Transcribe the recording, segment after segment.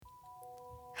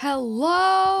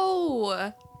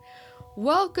Hello!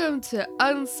 Welcome to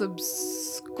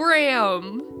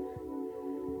Unsubscram.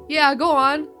 Yeah, go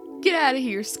on. Get out of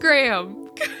here. Scram.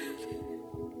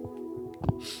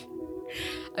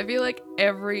 I feel like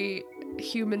every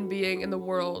human being in the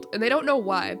world, and they don't know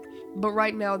why, but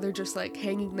right now they're just like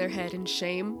hanging their head in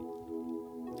shame.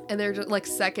 And they're just like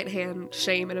secondhand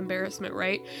shame and embarrassment,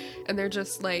 right? And they're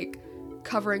just like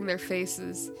covering their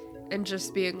faces and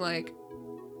just being like,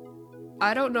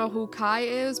 I don't know who Kai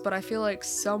is, but I feel like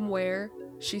somewhere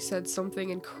she said something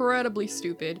incredibly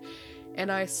stupid,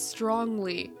 and I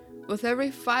strongly, with every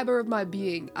fiber of my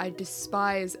being, I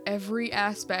despise every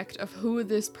aspect of who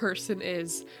this person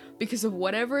is because of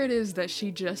whatever it is that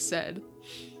she just said.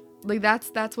 Like,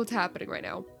 that's what's happening right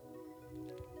now.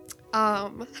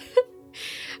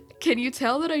 Can you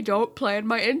tell that I don't plan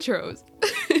my intros?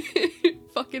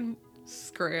 Fucking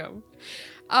scram.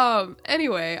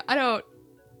 Anyway,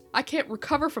 I can't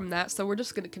recover from that, so we're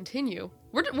just gonna continue.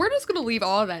 We're just gonna leave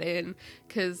all of that in,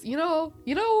 cause you know,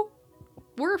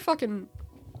 we're fucking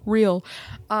real.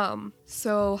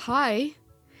 So hi,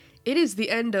 it is the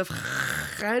end of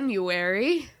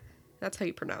Hjhanuary. That's how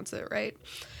you pronounce it, right?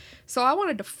 So I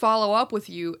wanted to follow up with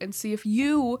you and see if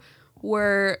you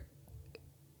were,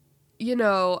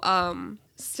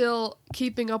 still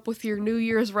keeping up with your New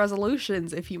Year's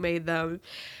resolutions if you made them.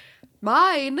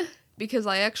 Mine, because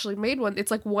I actually made one, it's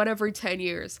like one every 10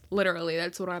 years. Literally,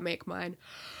 that's when I make mine.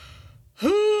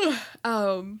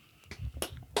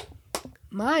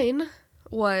 Mine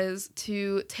was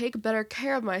to take better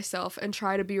care of myself and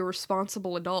try to be a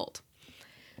responsible adult.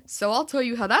 So I'll tell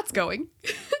you how that's going.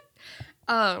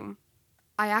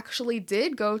 I actually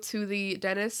did go to the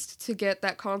dentist to get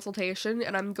that consultation,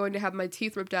 and I'm going to have my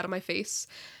teeth ripped out of my face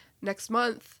next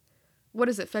month. What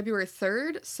is it, February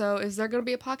 3rd? So is there going to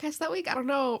be a podcast that week? I don't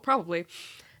know, probably.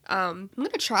 I'm going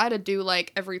to try to do,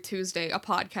 like, every Tuesday a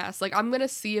podcast. Like, I'm going to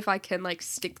see if I can, like,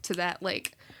 stick to that,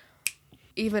 like,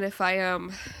 even if I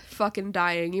am fucking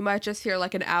dying. You might just hear,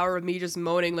 like, an hour of me just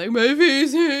moaning, like, my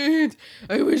face hurts.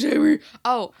 I wish I were...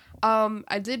 Oh,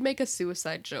 I did make a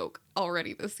suicide joke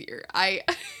already this year. I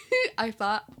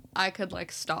thought I could,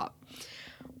 like, stop.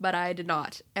 But I did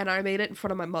not. And I made it in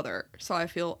front of my mother. So I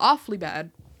feel awfully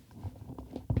bad.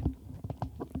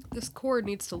 This cord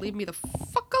needs to leave me the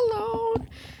fuck alone.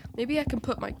 Maybe I can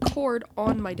put my cord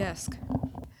on my desk.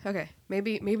 Okay,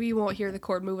 maybe you won't hear the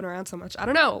cord moving around so much. I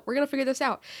don't know. We're gonna figure this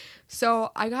out.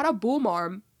 So I got a boom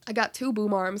arm. I got two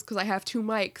boom arms because I have two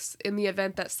mics in the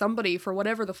event that somebody, for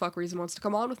whatever the fuck reason, wants to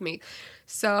come on with me.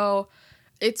 So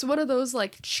it's one of those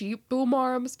like cheap boom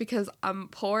arms because I'm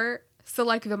poor. So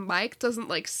like the mic doesn't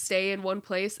like stay in one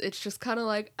place. It's just kind of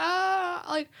like,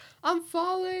 like I'm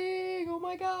falling. Oh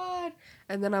my God.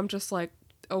 And then I'm just like,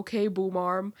 okay, boom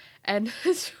arm. And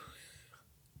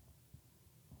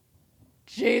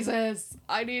Jesus,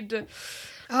 I need to,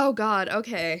 oh God.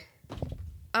 Okay.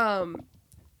 I'm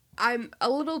a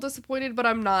little disappointed, but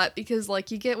I'm not because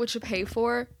like you get what you pay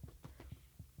for.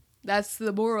 That's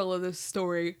the moral of this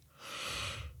story.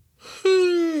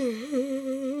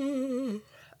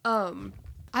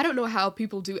 I don't know how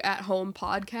people do at-home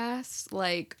podcasts.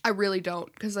 Like, I really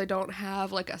don't, because I don't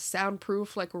have, like, a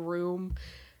soundproof, like, room.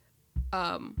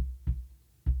 That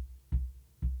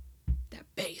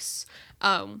bass.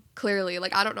 Clearly,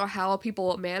 like, I don't know how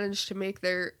people manage to make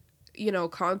their,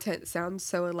 content sound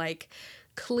so, like,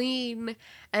 clean.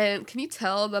 And can you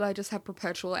tell that I just have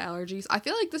perpetual allergies? I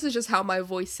feel like this is just how my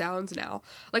voice sounds now.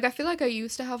 Like, I feel like I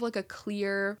used to have, like, a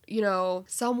clear,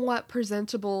 somewhat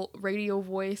presentable radio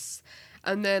voice.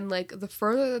 And then, like, the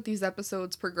further that these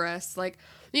episodes progress, like,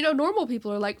 normal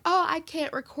people are like, oh, I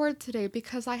can't record today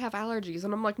because I have allergies.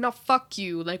 And I'm like, no, fuck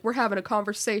you. Like, we're having a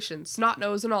conversation. Snot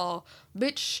nose and all.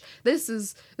 Bitch, this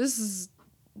is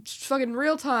fucking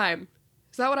real time.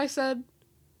 Is that what I said?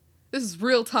 This is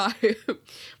real time.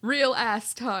 Real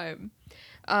ass time.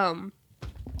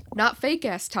 Not fake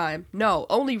ass time. No,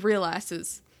 only real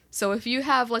asses. So if you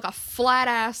have, like, a flat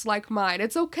ass like mine,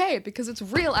 it's okay, because it's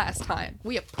real ass time.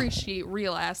 We appreciate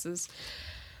real asses.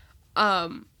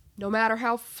 No matter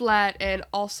how flat and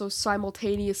also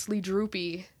simultaneously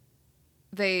droopy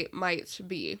they might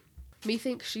be.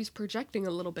 Methinks she's projecting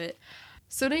a little bit.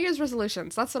 So New Year's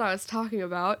resolutions, that's what I was talking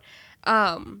about.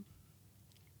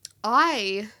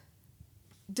 I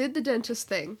did the dentist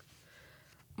thing,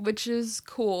 which is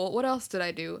cool. What else did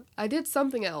I do? I did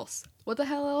something else. What the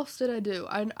hell else did I do?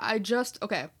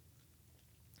 Okay.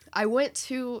 I went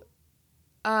to,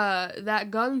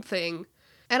 that gun thing,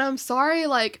 and I'm sorry,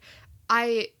 like,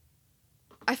 I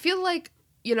feel like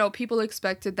you know, people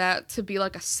expected that to be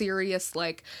like a serious,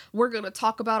 like, we're gonna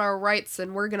talk about our rights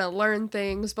and we're gonna learn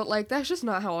things, but like, that's just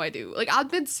not how I do. Like,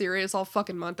 I've been serious all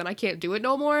fucking month and I can't do it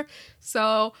no more.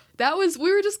 So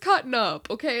we were just cutting up,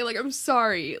 okay? Like, I'm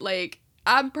sorry. Like,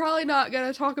 I'm probably not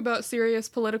gonna talk about serious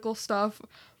political stuff.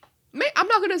 I'm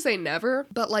not gonna say never,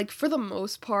 but like, for the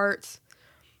most part,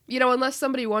 you know, unless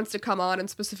somebody wants to come on and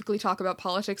specifically talk about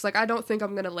politics, like, I don't think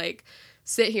I'm gonna, like,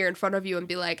 sit here in front of you and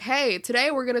be like, hey, today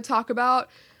we're gonna talk about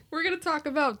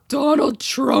Donald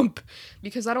Trump,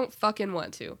 because I don't fucking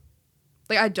want to.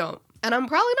 Like, I don't. And I'm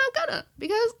probably not gonna,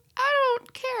 because I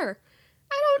don't care.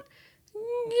 I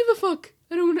don't give a fuck.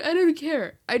 I don't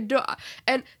care. I don't.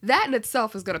 And that in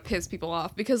itself is gonna piss people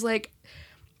off, because, like,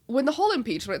 when the whole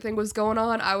impeachment thing was going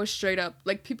on, I was straight up,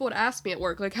 like, people would ask me at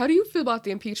work, like, how do you feel about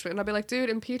the impeachment? And I'd be like, dude,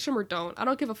 impeach him or don't. I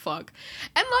don't give a fuck.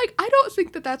 And, like, I don't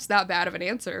think that that's that bad of an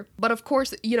answer. But, of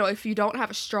course, you know, if you don't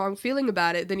have a strong feeling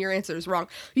about it, then your answer is wrong.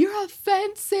 You're a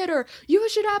fence sitter. You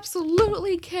should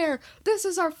absolutely care. This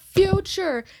is our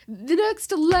future. The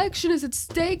next election is at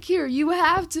stake here. You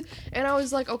have to. And I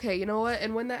was like, okay, you know what?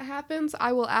 And when that happens,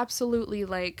 I will absolutely,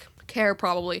 like, care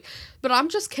probably. But I'm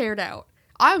just cared out.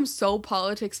 I'm so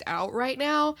politicsed out right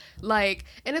now, like,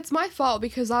 and it's my fault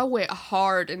because I went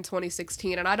hard in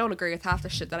 2016, and I don't agree with half the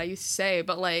shit that I used to say,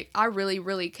 but, like, I really,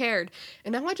 really cared,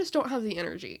 and now I just don't have the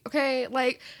energy, okay?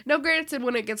 Like, now granted,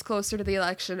 when it gets closer to the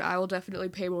election, I will definitely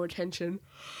pay more attention,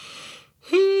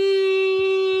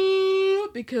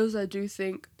 because I do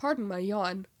think, pardon my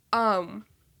yawn,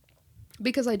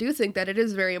 because I do think that it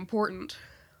is very important,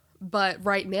 but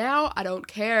right now, I don't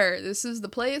care. This is the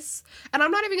place, and I'm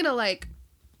not even gonna, like,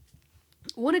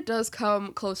 when it does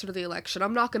come closer to the election,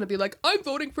 I'm not going to be like, I'm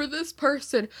voting for this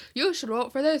person. You should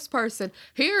vote for this person.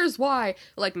 Here's why.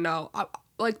 Like, no.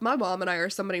 Like, my mom and I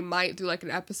or somebody might do, like, an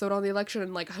episode on the election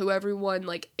and, like, who everyone,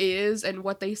 like, is and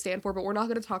what they stand for. But we're not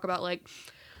going to talk about, like,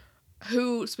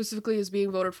 who specifically is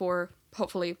being voted for,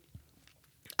 hopefully.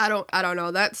 I don't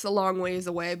know. That's a long ways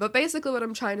away. But basically what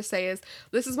I'm trying to say is,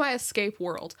 this is my escape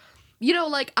world. You know,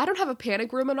 like, I don't have a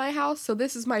panic room in my house, so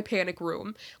this is my panic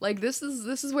room. Like, this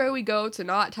is where we go to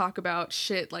not talk about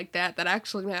shit like that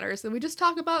actually matters, and we just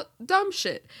talk about dumb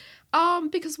shit.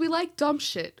 Because we like dumb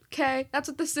shit, okay? That's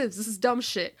what this is. This is dumb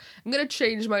shit. I'm gonna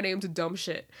change my name to dumb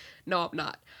shit. No, I'm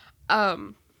not.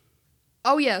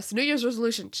 Oh yes, New Year's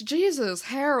resolution. Jesus,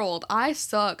 Harold, I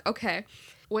suck. Okay.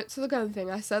 Went to the gun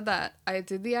thing. I said that. I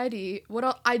did the ID. What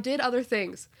else? I did other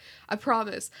things. I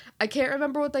promise. I can't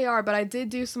remember what they are, but I did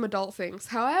do some adult things.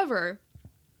 However,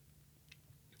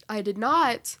 I did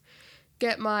not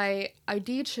get my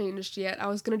ID changed yet. I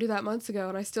was going to do that months ago,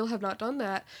 and I still have not done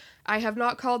that. I have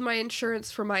not called my insurance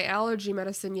for my allergy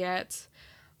medicine yet,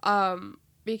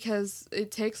 because it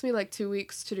takes me like 2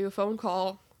 weeks to do a phone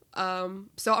call.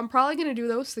 So I'm probably going to do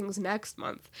those things next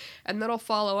month, and then I'll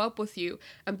follow up with you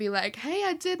and be like, hey,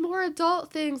 I did more adult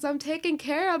things. I'm taking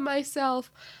care of myself.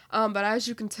 But as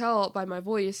you can tell by my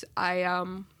voice, I,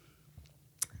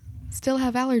 still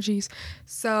have allergies.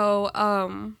 So,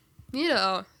 you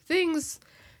know, things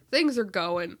are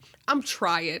going. I'm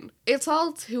trying. It's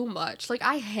all too much. Like,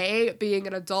 I hate being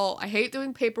an adult. I hate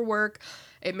doing paperwork.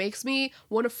 It makes me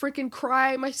want to freaking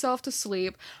cry myself to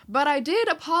sleep. But I did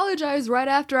apologize right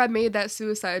after I made that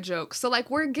suicide joke. So, like,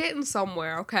 we're getting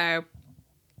somewhere, okay?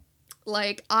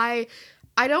 Like, I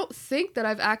don't think that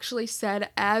I've actually said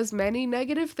as many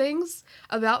negative things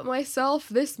about myself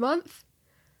this month.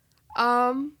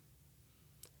 And,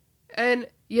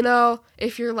 you know,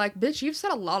 if you're like, bitch, you've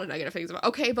said a lot of negative things about,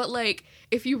 okay, but, like,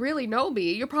 if you really know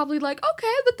me, you're probably like,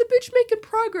 okay, but the bitch making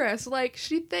progress, like,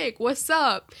 she thick, what's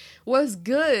up, what's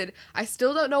good? I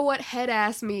still don't know what head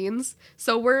ass means,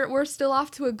 so we're still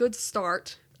off to a good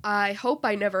start. I hope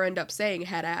I never end up saying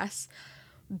head ass,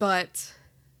 but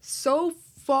so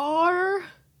far,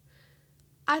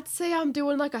 I'd say I'm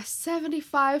doing, like, a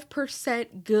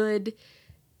 75% good,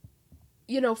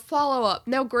 you know, follow-up.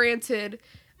 Now, granted,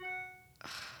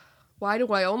 why do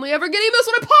I only ever get emails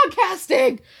when I'm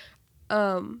podcasting?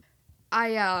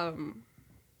 I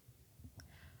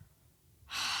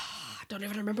don't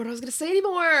even remember what I was gonna say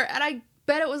anymore, and I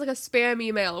bet it was like a spam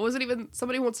email. It wasn't even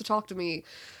somebody wants to talk to me.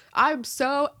 I'm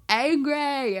so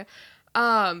angry.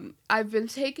 I've been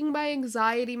taking my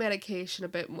anxiety medication a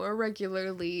bit more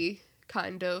regularly,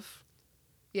 kind of.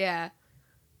 Yeah.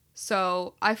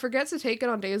 So, I forget to take it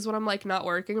on days when I'm, like, not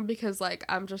working because, like,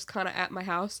 I'm just kind of at my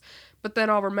house. But then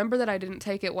I'll remember that I didn't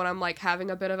take it when I'm, like,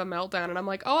 having a bit of a meltdown. And I'm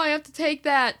like, oh, I have to take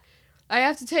that. I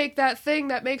have to take that thing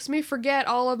that makes me forget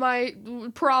all of my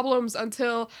problems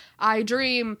until I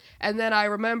dream. And then I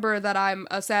remember that I'm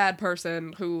a sad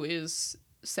person who is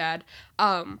sad.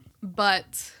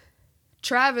 But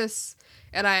Travis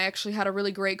and I actually had a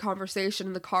really great conversation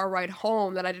in the car ride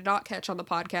home that I did not catch on the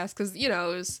podcast because, you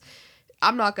know,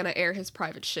 I'm not going to air his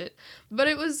private shit. But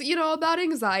it was, you know, about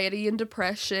anxiety and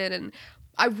depression, and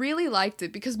I really liked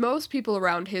it because most people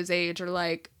around his age are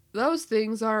like, those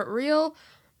things aren't real.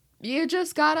 You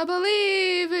just gotta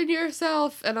believe in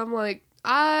yourself. And I'm like,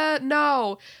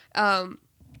 no.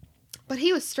 But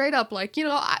he was straight up like, you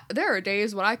know, there are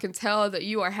days when I can tell that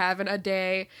you are having a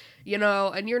day, you know,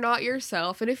 and you're not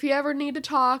yourself. And if you ever need to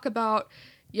talk about,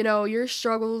 you know, your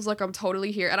struggles, like, I'm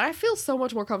totally here. And I feel so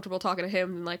much more comfortable talking to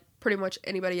him than, like, pretty much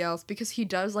anybody else because he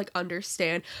does, like,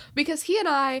 understand. Because he and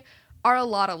I are a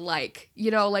lot alike,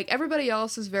 you know, like, everybody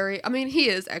else is very, I mean, he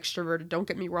is extroverted, don't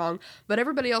get me wrong, but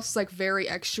everybody else is, like, very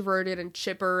extroverted and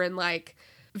chipper and, like,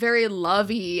 very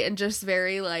lovey and just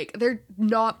very, like, they're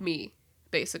not me.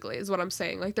 Basically, is what I'm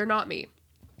saying. Like, they're not me.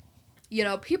 You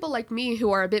know, people like me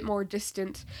who are a bit more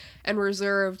distant and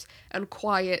reserved and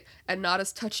quiet and not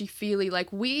as touchy-feely,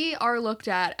 like, we are looked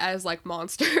at as, like,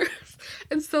 monsters.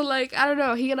 And so, like, I don't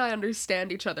know, he and I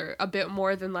understand each other a bit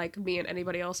more than, like, me and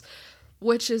anybody else.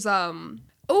 Which is, if I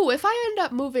end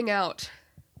up moving out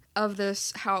of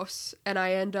this house and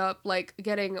I end up, like,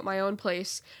 getting my own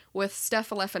place with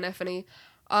Steph-Alefanefany,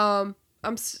 I'm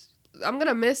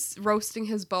gonna miss roasting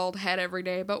his bald head every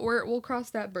day, but we'll cross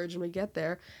that bridge when we get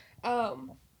there.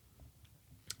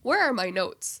 Where are my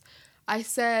notes? I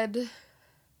said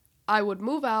I would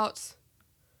move out.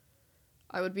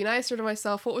 I would be nicer to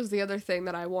myself. What was the other thing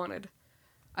that I wanted?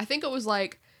 I think it was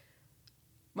like,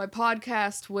 my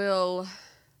podcast will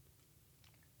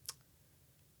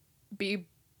be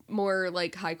more,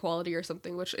 like, high quality or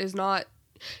something, which is not.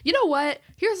 You know what?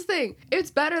 Here's the thing.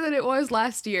 It's better than it was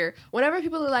last year. Whenever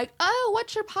people are like, oh,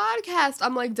 what's your podcast?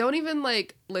 I'm like, don't even,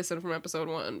 like, listen from episode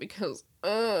 1 because,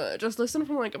 just listen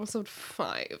from, like, episode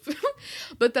 5.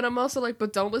 But then I'm also like,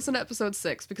 but don't listen to episode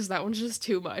 6 because that one's just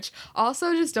too much.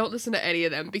 Also, just don't listen to any of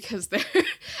them because they're...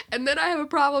 And then I have a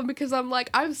problem because I'm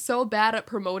like, I'm so bad at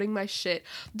promoting my shit.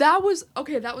 That was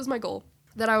my goal.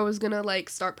 That I was gonna, like,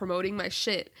 start promoting my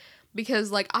shit.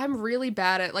 Because, like, I'm really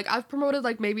bad at, like, I've promoted,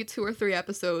 like, maybe 2 or 3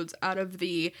 episodes out of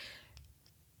the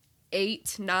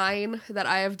 8, 9 that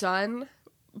I have done,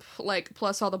 like,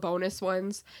 plus all the bonus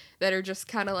ones that are just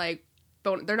kind of, like,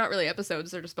 they're not really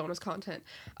episodes, they're just bonus content.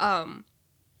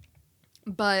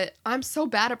 But I'm so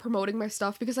bad at promoting my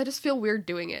stuff because I just feel weird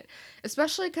doing it.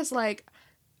 Especially because, like,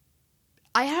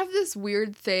 I have this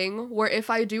weird thing where if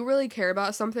I do really care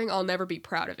about something, I'll never be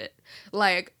proud of it.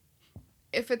 Like,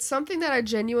 if it's something that I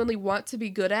genuinely want to be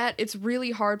good at, it's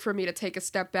really hard for me to take a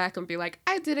step back and be like,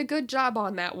 I did a good job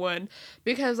on that one.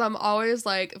 Because I'm always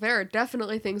like, there are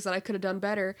definitely things that I could have done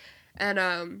better.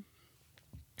 And,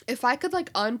 if I could,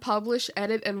 like, unpublish,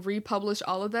 edit, and republish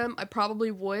all of them, I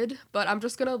probably would. But I'm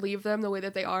just gonna leave them the way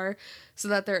that they are so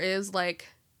that there is, like,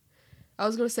 I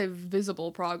was gonna say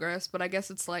visible progress, but I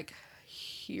guess it's, like,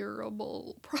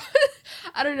 hearable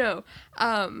I don't know.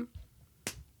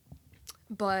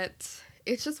 But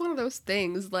it's just one of those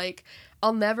things, like,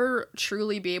 I'll never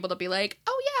truly be able to be like,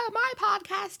 oh yeah, my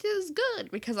podcast is good,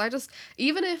 because I just,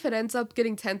 even if it ends up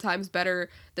getting 10 times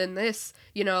better than this,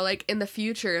 you know, like, in the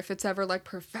future, if it's ever, like,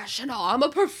 professional, I'm a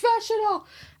professional,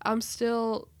 I'm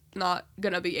still not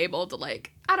gonna be able to,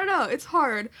 like, I don't know, it's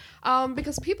hard,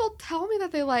 because people tell me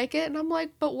that they like it, and I'm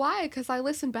like, but why? Because I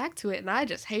listened back to it, and I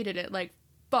just hated it, like,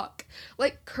 fuck.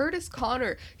 Like, Curtis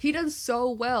Connor, he does so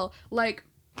well, like,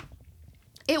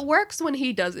 it works when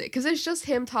he does it, because it's just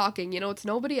him talking, you know, it's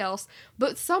nobody else,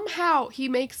 but somehow he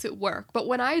makes it work. But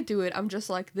when I do it, I'm just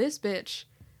like, this bitch,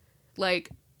 like,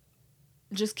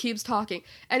 just keeps talking.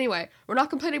 Anyway, we're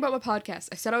not complaining about my podcast.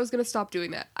 I said I was going to stop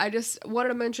doing that. I just wanted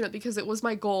to mention it because it was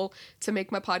my goal to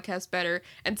make my podcast better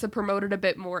and to promote it a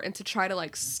bit more and to try to,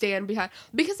 like, stand behind,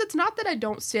 because it's not that I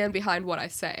don't stand behind what I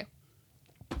say.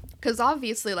 Because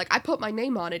obviously, like, I put my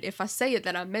name on it. If I say it,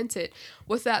 then I meant it.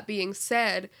 With that being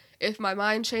said, if my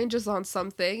mind changes on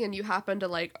something and you happen to,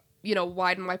 like, you know,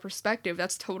 widen my perspective,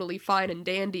 that's totally fine and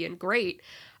dandy and great.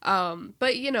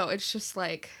 But, you know, it's just,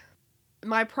 like,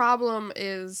 my problem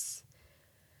is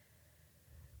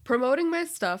promoting my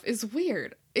stuff is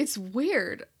weird. It's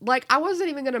weird. Like, I wasn't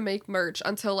even gonna make merch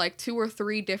until, like, 2 or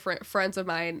 3 different friends of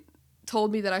mine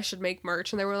told me that I should make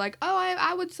merch, and they were like, oh,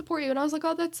 I would support you, and I was like,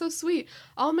 oh, that's so sweet,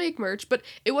 I'll make merch. But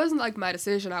it wasn't, like, my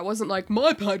decision. I wasn't like,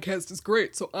 my podcast is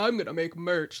great, so I'm gonna make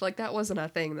merch. Like, that wasn't a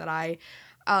thing that I,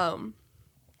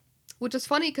 which is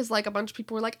funny, because, like, a bunch of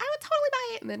people were like, I would totally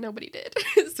buy it, and then nobody did.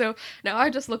 So now I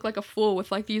just look like a fool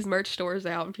with, like, these merch stores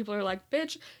out, and people are like,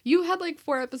 bitch, you had, like,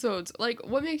 4 episodes, like,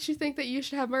 what makes you think that you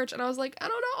should have merch? And I was like, I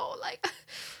don't know, like,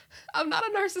 I'm not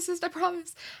a narcissist, I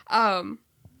promise.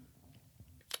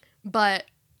 But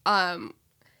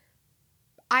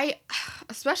I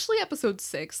especially episode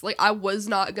 6, like I was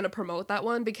not going to promote that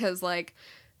one because like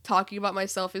talking about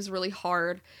myself is really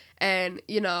hard, and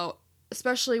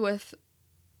especially with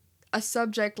a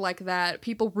subject like that,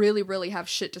 people really really have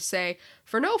shit to say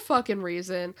for no fucking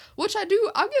reason, which I'm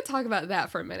going to talk about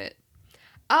that for a minute.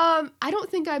 I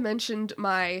don't think I mentioned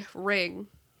my ring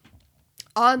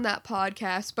on that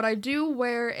podcast, but I do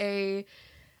wear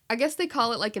I guess they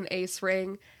call it like an ace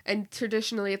ring, and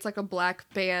traditionally it's like a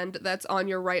black band that's on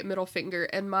your right middle finger,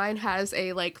 and mine has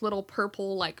a like little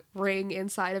purple like ring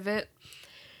inside of it.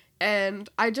 And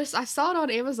I saw it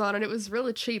on Amazon and it was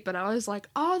really cheap, and I was like,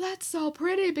 oh, that's so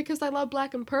pretty because I love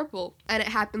black and purple. And it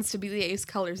happens to be the ace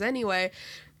colors anyway,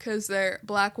 because they're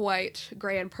black, white,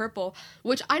 gray, and purple,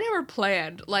 which I never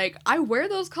planned. Like, I wear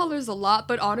those colors a lot,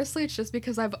 but honestly, it's just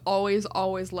because I've always,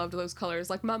 always loved those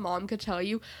colors. Like, my mom could tell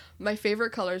you, my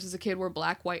favorite colors as a kid were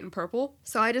black, white, and purple.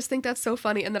 So I just think that's so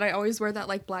funny. And then I always wear that,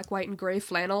 like, black, white, and gray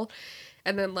flannel.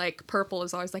 And then, like, purple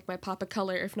is always, like, my papa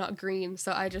color, if not green.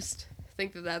 So I just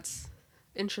think that that's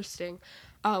interesting.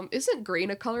 Isn't green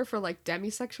a color for, like,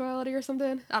 demisexuality or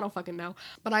something? I don't fucking know.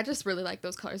 But I just really like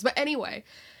those colors. But anyway,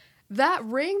 that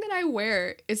ring that I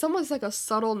wear is almost like a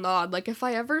subtle nod. Like, if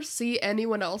I ever see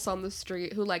anyone else on the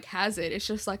street who, like, has it, it's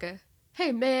just like a,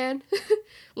 hey, man,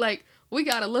 like, we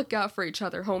gotta look out for each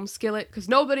other, home skillet, because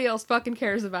nobody else fucking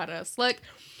cares about us. Like,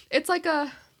 it's like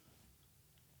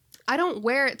I don't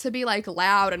wear it to be, like,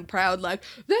 loud and proud, like,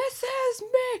 this is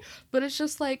me, but it's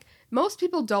just, like, most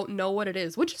people don't know what it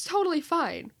is, which is totally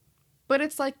fine, but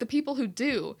it's, like, the people who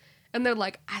do, and they're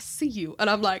like, I see you, and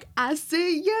I'm like, I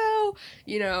see you,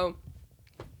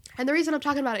 and the reason I'm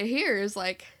talking about it here is,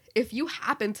 like, if you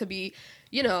happen to be,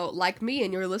 like me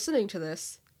and you're listening to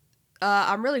this,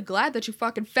 I'm really glad that you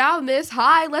fucking found this.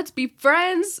 Hi, let's be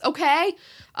friends, okay?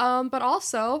 But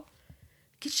also,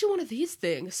 get you one of these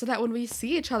things so that when we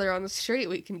see each other on the street,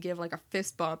 we can give, like, a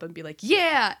fist bump and be like,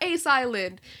 yeah, Ace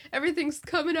Island, everything's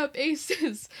coming up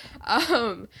aces.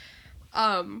 But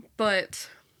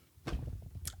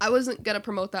I wasn't gonna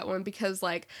promote that one because,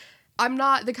 like, I'm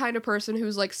not the kind of person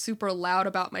who's, like, super loud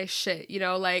about my shit,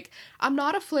 like, I'm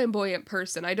not a flamboyant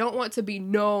person. I don't want to be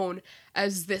known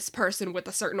as this person with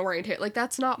a certain orientation. Like,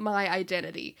 that's not my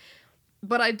identity.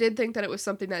 But I did think that it was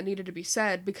something that needed to be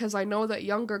said because I know that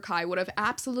younger Kai would have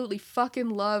absolutely fucking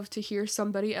loved to hear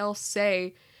somebody else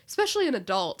say, especially an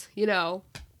adult,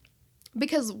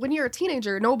 because when you're a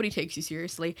teenager, nobody takes you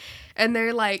seriously, and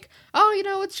they're like, oh,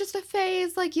 it's just a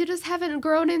phase, like, you just haven't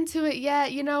grown into it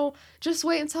yet, just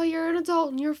wait until you're an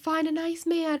adult and you'll find a nice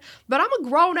man. But I'm a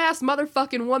grown-ass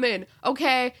motherfucking woman,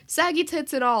 okay, saggy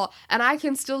tits and all, and I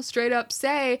can still straight up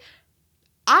say,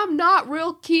 I'm not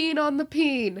real keen on the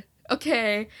peen,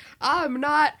 okay, I'm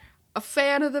not a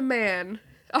fan of the man,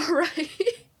 alright?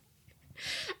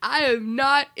 I am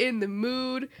not in the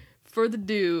mood for the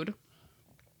dude.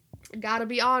 Gotta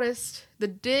be honest, the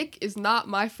dick is not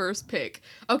my first pick.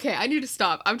 Okay, I need to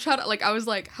stop. I'm trying to, like, I was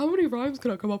like, how many rhymes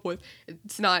can I come up with?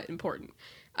 It's not important.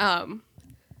 Also,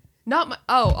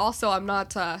 I'm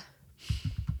not,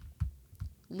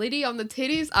 Liddy on the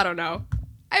titties? I don't know.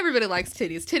 Everybody likes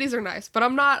titties. Titties are nice, but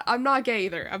I'm not gay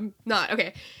either. I'm not.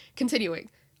 Okay, continuing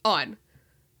on.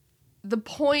 The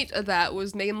point of that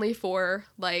was mainly for,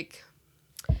 like,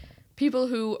 people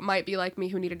who might be like me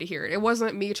who needed to hear it. It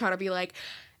wasn't me trying to be like,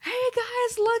 hey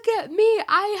guys, look at me,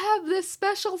 I have this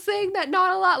special thing that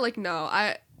not a lot, like, no,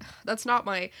 that's not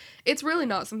it's really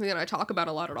not something that I talk about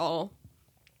a lot at all,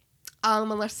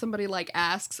 unless somebody, like,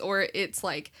 asks, or it's,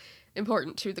 like,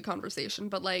 important to the conversation,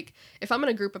 but, like, if I'm in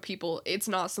a group of people, it's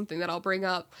not something that I'll bring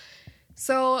up,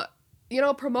 so,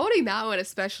 promoting that one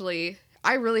especially,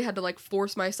 I really had to, like,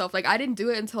 force myself, like, I didn't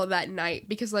do it until that night,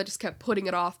 because I just kept putting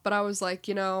it off, but I was like,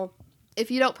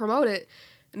 if you don't promote it,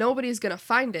 nobody's gonna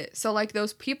find it. So, like,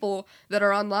 those people that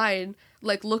are online,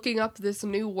 like, looking up this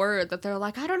new word that they're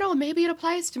like, I don't know, maybe it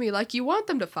applies to me. Like, you want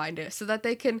them to find it so that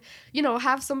they can,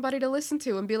 have somebody to listen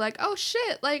to and be like, oh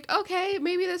shit, like, okay,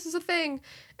 maybe this is a thing.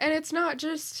 And it's not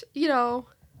just,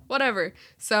 whatever.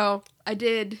 So, I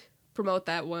did promote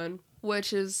that one,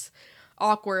 which is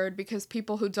awkward because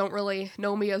people who don't really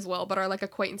know me as well but are, like,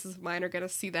 acquaintances of mine are gonna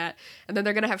see that. And then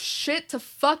they're gonna have shit to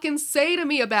fucking say to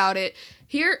me about it.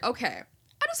 Okay.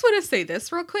 I just want to say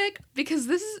this real quick, because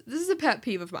this is a pet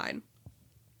peeve of mine.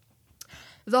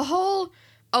 The whole,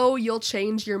 oh, you'll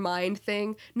change your mind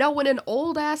thing. Now, when an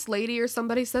old-ass lady or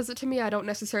somebody says it to me, I don't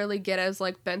necessarily get as,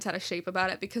 like, bent out of shape about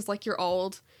it, because, like, you're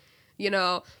old.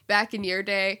 Back in your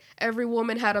day, every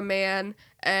woman had a man,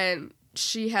 and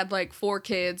she had like 4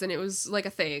 kids and it was like a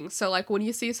thing. So like when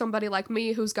you see somebody like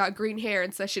me who's got green hair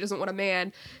and says she doesn't want a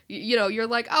man, you know, you're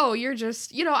like, oh, you're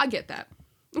just, you know, I get that.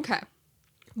 Okay.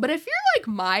 But if you're like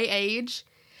my age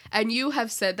and you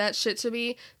have said that shit to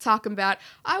me, talking about,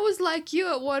 I was like you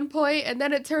at one point and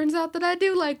then it turns out that I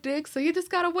do like dick, so you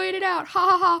just gotta wait it out. Ha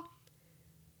ha ha.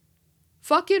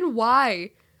 Fucking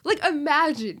why? Like,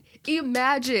 imagine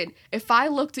if I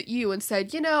looked at you and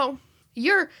said, you know,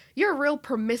 you're real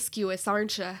promiscuous,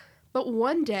 aren't you? But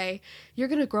one day, you're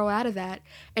gonna grow out of that,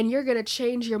 and you're gonna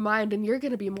change your mind, and you're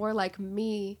gonna be more like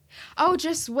me. Oh,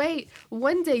 just wait.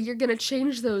 One day, you're gonna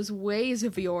change those ways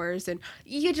of yours, and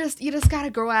you just gotta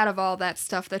grow out of all that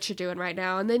stuff that you're doing right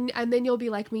now, and then you'll be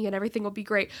like me, and everything will be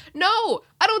great. No!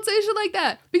 I don't say shit like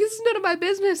that, because it's none of my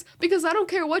business, because I don't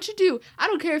care what you do. I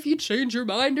don't care if you change your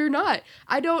mind or not.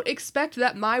 I don't expect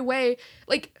that my way,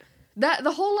 like... that,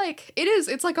 the whole, like,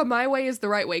 it's like a my way is the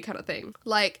right way kind of thing.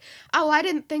 Like, oh, I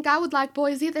didn't think I would like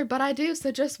boys either, but I do,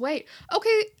 so just wait.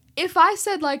 Okay, if I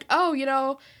said, like, oh, you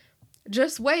know,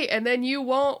 just wait, and then you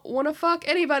won't want to fuck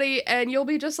anybody, and you'll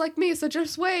be just like me, so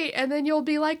just wait, and then you'll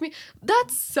be like me.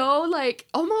 That's so, like,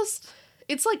 almost,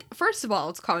 it's like, first of all,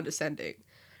 it's condescending.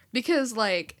 Because,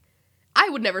 like, I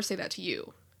would never say that to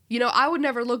you. You know, I would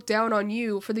never look down on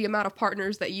you for the amount of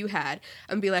partners that you had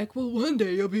and be like, well, one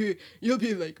day you'll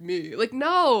be like me. Like,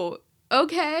 no.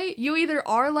 Okay, you either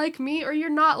are like me or you're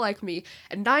not like me.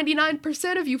 And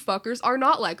 99% of you fuckers are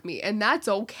not like me. And that's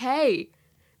okay.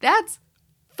 That's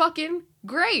fucking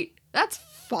great. That's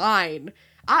fine.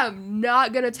 I'm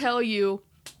not gonna tell you.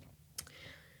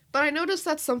 But I noticed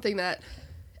that's something that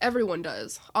everyone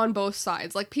does on both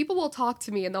sides. Like, people will talk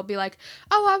to me and they'll be like,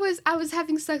 oh, I was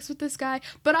having sex with this guy,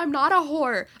 but I'm not a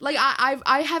whore. Like,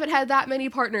 I haven't had that many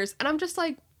partners. And I'm just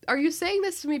like, are you saying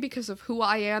this to me because of who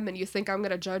I am and you think I'm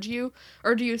gonna judge you?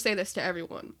 Or do you say this to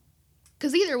everyone?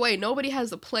 Because either way, nobody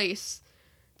has a place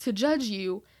to judge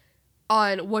you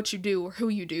on what you do or who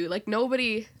you do. Like,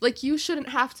 nobody, like, you shouldn't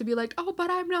have to be like, oh, but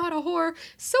I'm not a whore.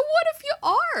 So what if you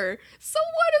are? So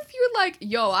what if you're like,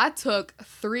 yo, I took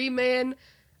 3 men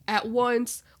at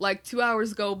once, like 2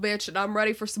 hours ago, bitch, and I'm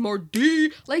ready for some more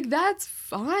D. Like, that's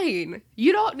fine.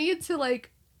 You don't need to,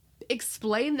 like,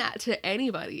 explain that to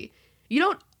anybody. You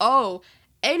don't owe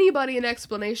anybody an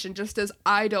explanation, just as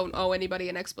I don't owe anybody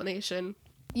an explanation.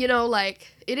 You know,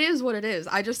 like, it is what it is.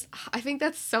 I think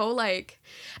that's so, like,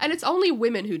 and it's only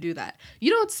women who do that.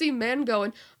 You don't see men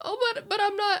going, oh, but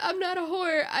I'm not a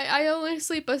whore. I only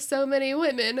sleep with so many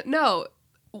women. No,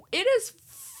 it is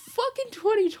fucking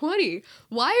 2020.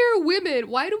 Why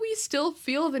do we still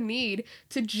feel the need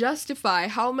to justify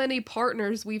how many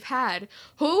partners we've had?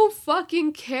 Who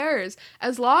fucking cares?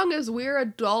 As long as we're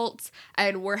adults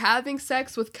and we're having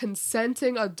sex with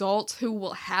consenting adults who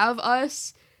will have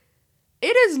us,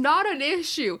 it is not an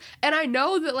issue. And I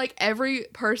know that, like, every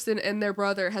person and their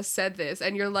brother has said this,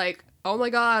 and you're like, oh my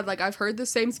god, like, I've heard the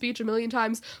same speech a million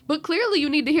times, but clearly you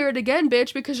need to hear it again,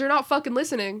 bitch, because you're not fucking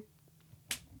listening.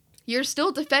 You're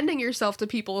still defending yourself to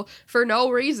people for no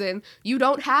reason. You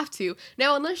don't have to.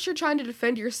 Now, unless you're trying to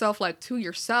defend yourself, like, to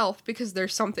yourself, because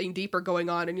there's something deeper going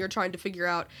on and you're trying to figure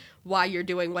out why you're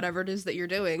doing whatever it is that you're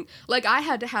doing. Like, I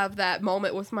had to have that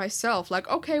moment with myself. Like,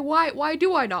 okay, why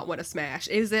do I not want to smash?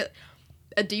 Is it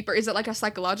like a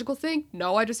psychological thing?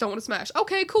 No, I just don't want to smash.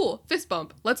 Okay, cool. Fist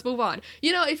bump. Let's move on.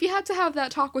 You know, if you had to have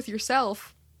that talk with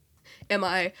yourself, am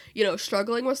I, you know,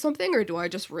 struggling with something, or do I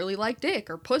just really like dick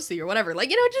or pussy or whatever? Like,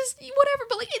 you know, just whatever,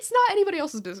 but, like, it's not anybody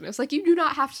else's business. Like, you do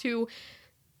not have to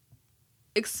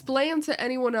explain to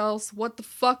anyone else what the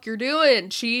fuck you're doing,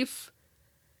 chief.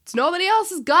 It's nobody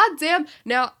else's goddamn.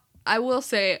 Now, I will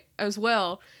say as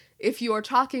well, if you are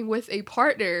talking with a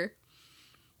partner,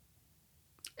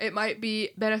 it might be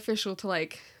beneficial to,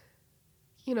 like,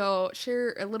 you know,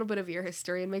 share a little bit of your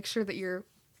history and make sure that you're,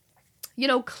 you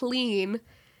know, clean.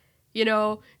 You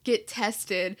know, get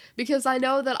tested, because I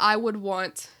know that I would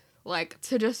want, like,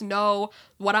 to just know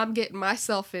what I'm getting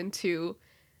myself into.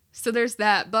 So there's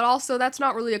that. But also, that's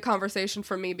not really a conversation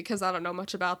for me because I don't know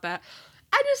much about that.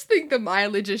 I just think the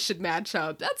mileages should match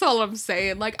up. That's all I'm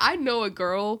saying. Like, I know a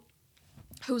girl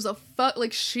who's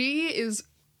like, she is,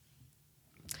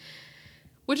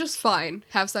 which is fine.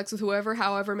 Have sex with whoever,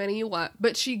 however many you want.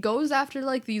 But she goes after,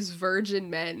 like, these virgin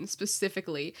men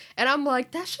specifically. And I'm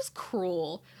like, that's just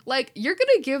cruel. Like, you're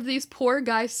gonna give these poor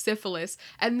guys syphilis,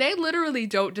 and they literally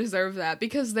don't deserve that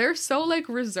because they're so, like,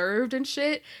 reserved and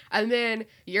shit. And then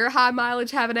you're high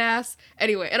mileage having ass.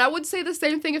 Anyway, and I would say the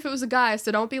same thing if it was a guy,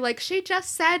 so don't be like, she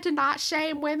just said to not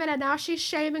shame women and now she's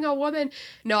shaming a woman.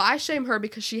 No, I shame her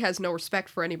because she has no respect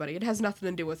for anybody. It has nothing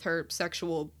to do with her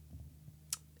sexual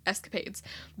escapades.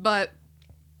 But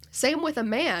Same with a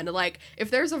man. Like,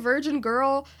 if there's a virgin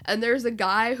girl and there's a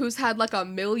guy who's had like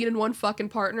 1,000,001 fucking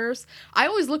partners, I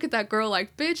always look at that girl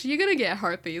like, bitch, you're gonna get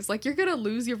herpes. Like, you're gonna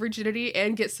lose your virginity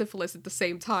and get syphilis at the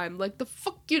same time. Like, the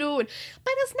fuck you doing?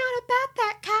 But it's not about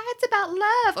that, Kai. It's about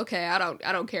love. Okay, I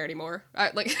don't care anymore.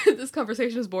 Like, this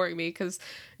conversation is boring me because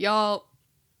y'all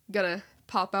gonna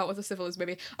pop out with a syphilis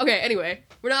baby. Okay, anyway,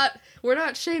 we're not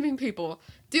shaming people.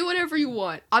 Do whatever you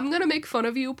want. I'm gonna make fun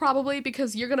of you probably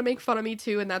because you're gonna make fun of me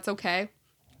too, and that's okay.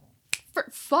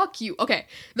 Fuck you. Okay,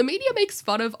 the media makes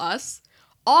fun of us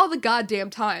all the goddamn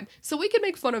time, so we can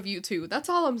make fun of you too. That's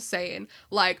all I'm saying.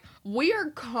 Like, we are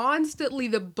constantly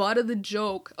the butt of the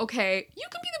joke. Okay, you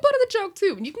can be the butt of the joke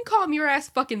too, and you can calm your ass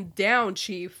fucking down,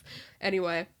 chief.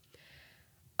 Anyway,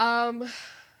 I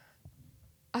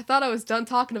thought I was done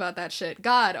talking about that shit.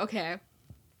 God, okay.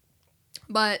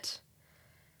 But,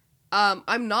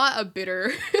 I'm not a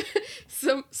bitter.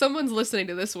 Someone's listening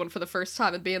to this one for the first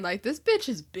time and being like, this bitch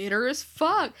is bitter as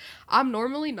fuck. I'm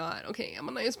normally not. Okay, I'm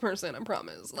a nice person, I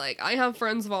promise. Like, I have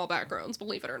friends of all backgrounds,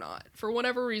 believe it or not, for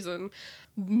whatever reason.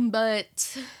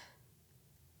 But,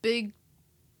 big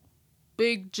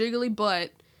jiggly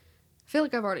butt. I feel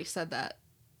like I've already said that,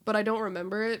 but I don't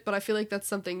remember it, but I feel like that's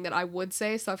something that I would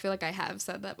say, so I feel like I have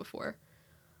said that before.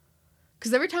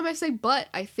 Because every time I say butt,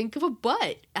 I think of a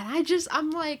butt, and I just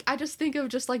think of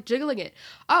just, like, jiggling it.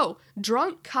 Oh,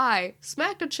 drunk Kai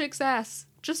smacked a chick's ass,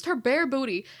 just her bare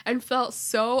booty, and felt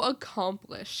so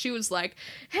accomplished. She was like,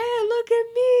 hey, look at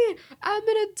me, I'm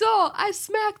an adult, I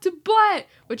smacked a butt,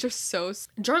 which are so...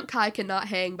 Drunk Kai cannot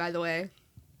hang, by the way.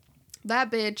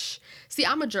 That bitch, see,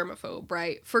 I'm a germaphobe,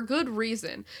 right? For good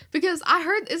reason. Because I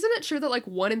heard, isn't it true that like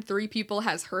 1 in 3 people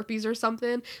has herpes or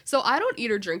something? So I don't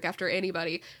eat or drink after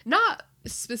anybody. Not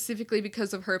specifically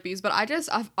because of herpes, but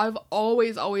I've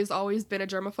always been a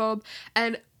germaphobe.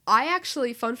 And I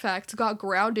actually, fun fact, got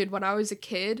grounded when I was a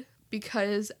kid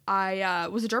because I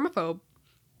was a germaphobe.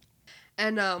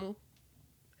 And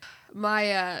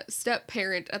my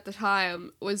step-parent at the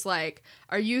time was like,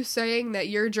 are you saying that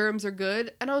your germs are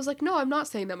good? And I was like, no, I'm not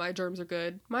saying that my germs are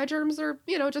good. My germs are,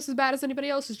 just as bad as anybody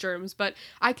else's germs, but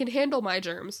I can handle my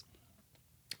germs.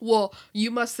 Well,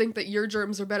 you must think that your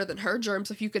germs are better than her germs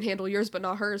if you can handle yours but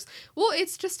not hers. Well,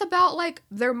 it's just about, like,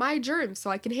 they're my germs,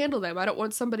 so I can handle them. I don't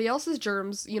want somebody else's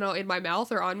germs, in my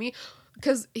mouth or on me.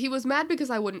 Because he was mad because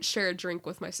I wouldn't share a drink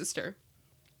with my sister.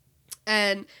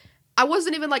 And I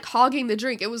wasn't even, like, hogging the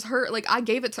drink. It was her, like, I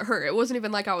gave it to her. It wasn't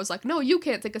even like I was like, no, you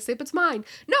can't take a sip, it's mine.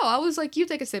 No, I was like, you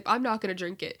take a sip, I'm not gonna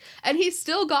drink it. And he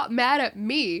still got mad at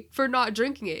me for not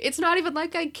drinking it. It's not even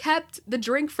like I kept the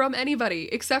drink from anybody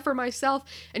except for myself.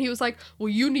 And he was like, well,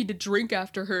 you need to drink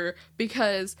after her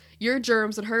because your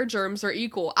germs and her germs are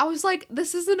equal. I was like,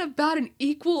 this isn't about an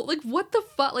equal, like, what the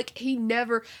fuck? Like, he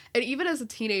never, and even as a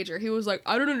teenager, he was like,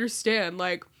 I don't understand,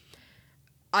 like,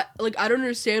 I don't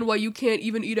understand why you can't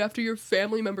even eat after your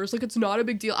family members. Like, it's not a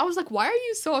big deal. I was like, why are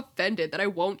you so offended that I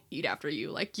won't eat after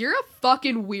you? Like, you're a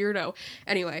fucking weirdo.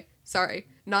 Anyway, sorry.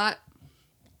 This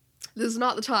is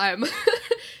not the time.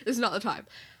 This is not the time.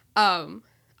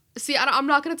 See, I'm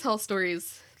not gonna tell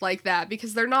stories like that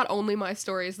because they're not only my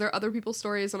stories. They're other people's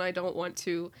stories, and I don't want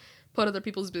to put other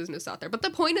people's business out there. But the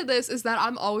point of this is that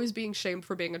I'm always being shamed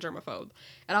for being a germaphobe.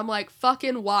 And I'm like,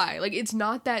 fucking why? Like, it's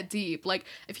not that deep. Like,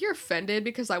 if you're offended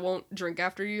because I won't drink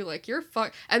after you, like, you're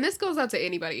and this goes out to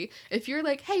anybody. If you're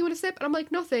like, hey, you want a sip? And I'm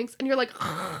like, no thanks. And you're like,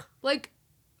 like,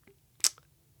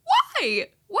 why?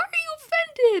 Why are you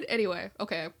offended? Anyway,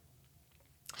 okay.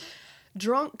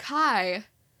 Drunk Kai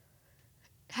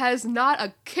has not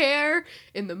a care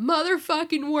in the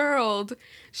motherfucking world.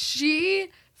 She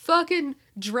fucking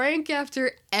drank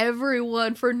after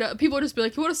everyone for people would just be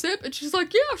like, you want a sip? And she's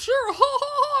like, yeah, sure, ha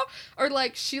ha ha. Or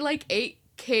like, she like ate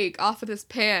cake off of this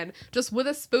pan just with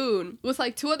a spoon with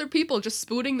like 2 other people just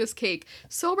spooning this cake.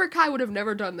 Sober Kai would have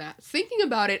never done that. Thinking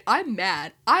about it, I'm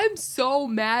mad. I'm so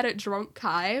mad at drunk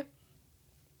Kai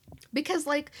because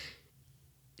like,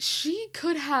 she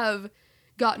could have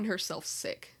gotten herself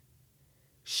sick.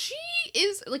 She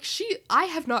is, like, I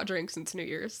have not drank since New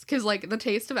Year's, because, like, the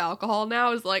taste of alcohol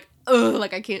now is, like, ugh,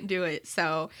 like, I can't do it,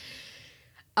 so,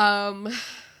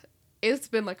 it's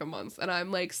been, like, a month, and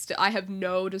I'm, like, I have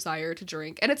no desire to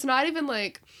drink, and it's not even,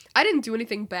 like, I didn't do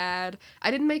anything bad,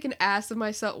 I didn't make an ass of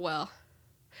myself, well,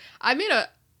 I made no,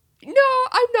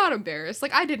 I'm not embarrassed,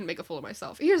 like, I didn't make a fool of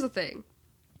myself. Here's the thing,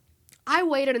 I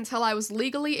waited until I was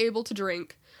legally able to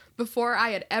drink before I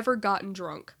had ever gotten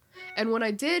drunk, and when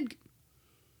I did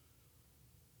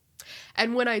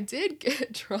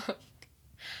get drunk,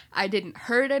 I didn't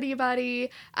hurt anybody.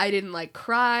 I didn't like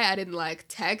cry. I didn't like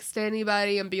text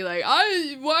anybody and be like,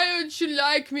 why don't you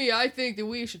like me? I think that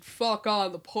we should fuck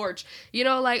on the porch. You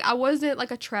know, like I wasn't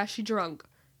like a trashy drunk.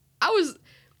 I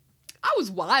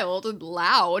was wild and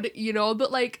loud, you know,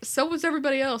 but like so was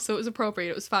everybody else, so it was appropriate.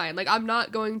 It was fine. Like I'm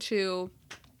not going to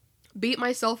beat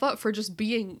myself up for just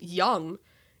being young.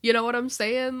 You know what I'm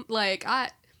saying? Like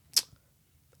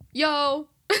yo,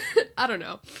 I don't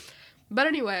know. But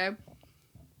anyway,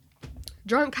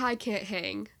 drunk high can't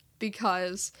hang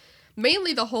because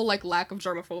mainly the whole like lack of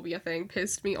germophobia thing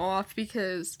pissed me off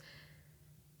because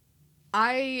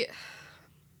I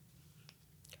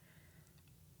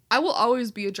will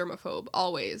always be a germaphobe,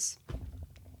 always.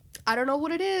 I don't know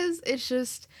what it is. It's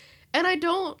just, and I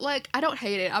don't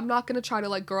hate it. I'm not gonna try to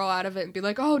like grow out of it and be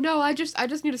like, oh no, I just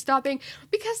need to stop being,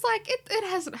 because like it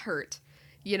hasn't hurt.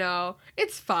 You know,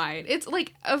 it's fine. It's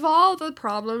like, of all the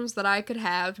problems that I could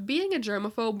have, being a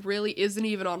germaphobe really isn't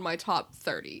even on my top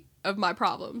 30 of my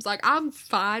problems. Like, I'm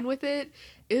fine with it.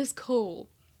 It's cool.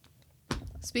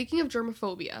 Speaking of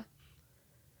germophobia,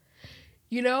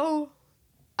 you know,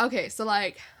 okay, so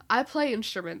like, I play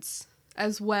instruments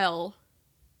as well.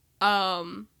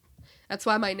 That's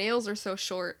why my nails are so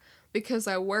short, because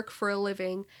I work for a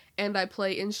living and I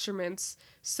play instruments.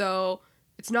 So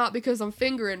it's not because I'm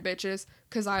fingering bitches,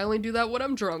 because I only do that when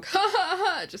I'm drunk.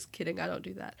 Just kidding, I don't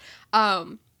do that.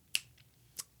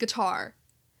 Guitar.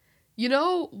 You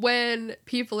know when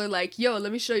people are like, yo,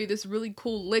 let me show you this really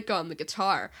cool lick on the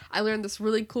guitar. I learned this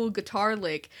really cool guitar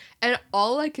lick. And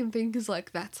all I can think is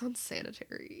like, that's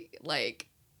unsanitary. Like,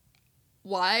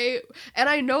 why? And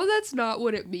I know that's not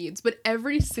what it means, but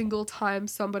every single time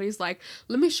somebody's like,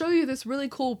 let me show you this really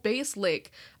cool bass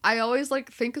lick, I always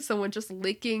like think of someone just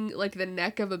licking like the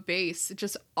neck of a bass,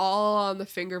 just all on the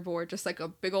fingerboard, just like a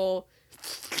big ol',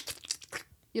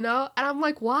 you know? And I'm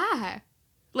like, why?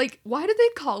 Like, why do they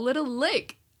call it a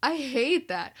lick? I hate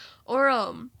that. Or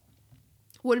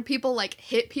when people like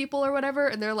hit people or whatever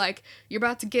and they're like, you're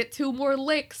about to get 2 more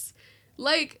licks.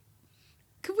 Like,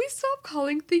 can we stop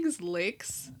calling things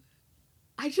licks?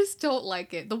 I just don't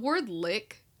like it. The word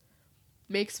lick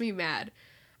makes me mad.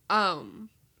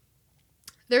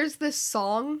 There's this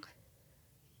song,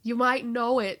 you might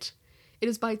know it. It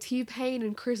is by T-Pain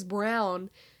and Chris Brown,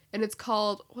 and it's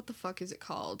called, what the fuck is it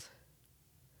called?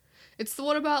 It's the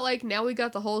one about like, now we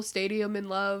got the whole stadium in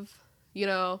love, you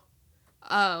know,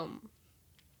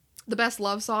 the best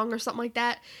love song or something like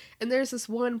that. And there's this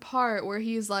one part where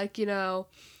he's like, you know,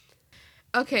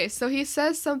 okay, so he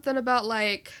says something about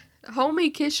like,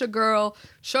 homie kiss your girl,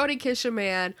 shorty kiss your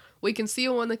man, we can see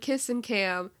you on the kissing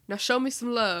cam, now show me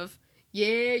some love.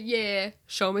 Yeah, yeah,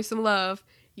 show me some love.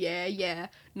 Yeah, yeah.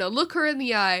 Now look her in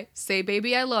the eye, say,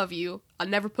 baby, I love you. I'll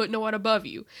never put no one above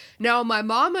you. Now, my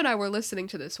mom and I were listening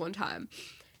to this one time,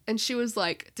 and she was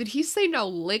like, did he say now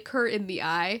lick her in the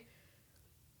eye?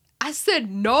 I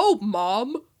said, no,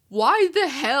 Mom. Why the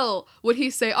hell would he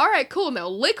say, all right, cool, now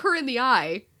lick her in the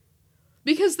eye?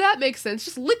 Because that makes sense.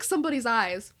 Just lick somebody's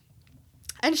eyes.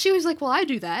 And she was like, well, I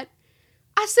do that.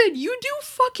 I said, you do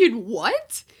fucking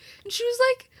what? And she was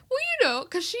like, well, you know,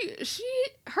 because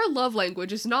her love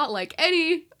language is not like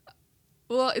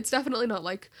well, it's definitely not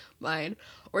like mine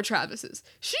or Travis's.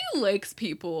 She licks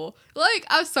people. Like,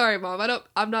 I'm sorry, Mom,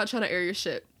 I'm not trying to air your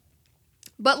shit.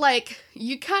 But, like,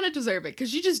 you kind of deserve it,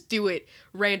 because you just do it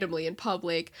randomly in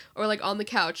public, or, like, on the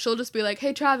couch. She'll just be like,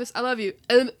 hey, Travis, I love you,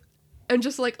 and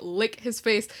just, like, lick his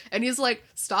face. And he's like,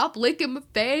 stop licking my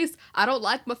face. I don't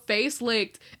like my face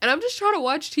licked. And I'm just trying to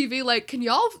watch TV, like, can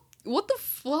y'all, what the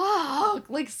fuck?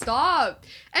 Like, stop.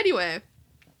 Anyway,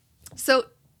 so,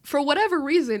 for whatever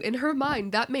reason, in her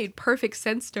mind, that made perfect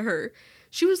sense to her.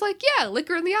 She was like, yeah, lick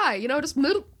her in the eye, you know, just,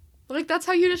 like, that's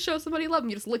how you just show somebody love them,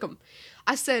 you just lick them.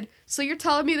 I said, so you're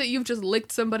telling me that you've just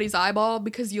licked somebody's eyeball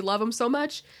because you love them so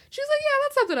much? She was like, yeah,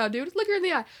 that's something I'll do, just lick her in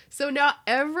the eye. So now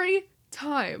every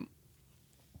time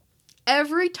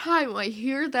I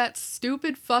hear that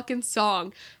stupid fucking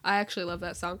song, I actually love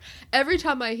that song, every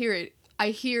time I hear it, I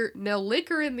hear, now lick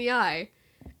her in the eye,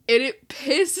 and it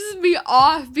pisses me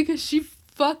off because she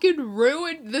fucking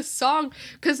ruined the song,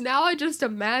 because now I just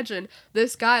imagine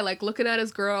this guy, like, looking at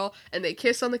his girl, and they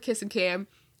kiss on the kissing cam,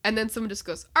 and then someone just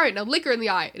goes, alright, now lick her in the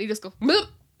eye, and he just goes,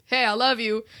 hey, I love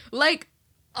you, like,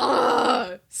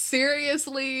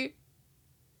 seriously?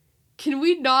 Can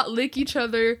we not lick each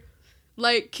other?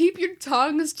 Like, keep your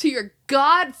tongues to your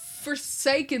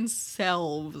god-forsaken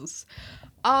selves.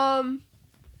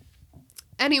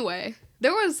 Anyway,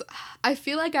 I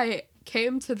feel like I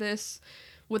came to this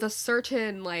with a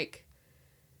certain, like,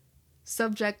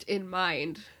 subject in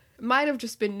mind. It might have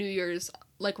just been New Year's,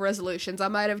 like resolutions. I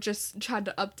might have just tried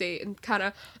to update and kind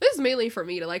of, this is mainly for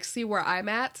me to like see where I'm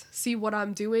at, see what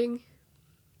I'm doing.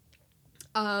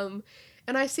 And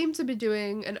I seem to be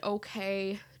doing an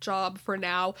okay job for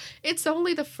now. It's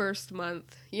only the first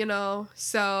month, you know?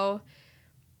 So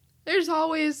there's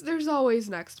always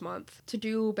next month to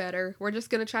do better. We're just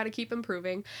going to try to keep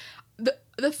improving.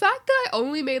 The fact that I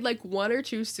only made like one or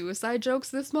two suicide jokes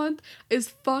this month is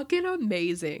fucking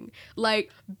amazing.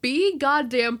 Like, be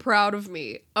goddamn proud of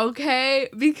me, okay?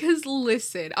 Because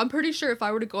listen, I'm pretty sure if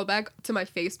I were to go back to my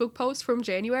Facebook post from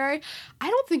January,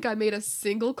 I don't think I made a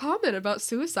single comment about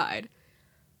suicide.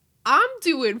 I'm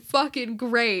doing fucking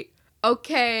great,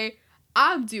 okay?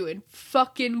 I'm doing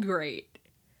fucking great.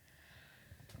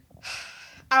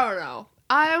 I don't know.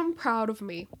 I'm proud of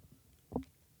me.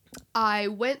 I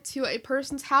went to a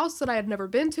person's house that I had never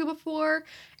been to before,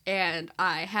 and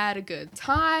I had a good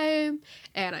time,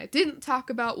 and I didn't talk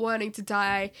about wanting to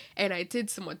die, and I did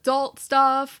some adult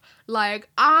stuff. Like,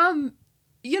 I'm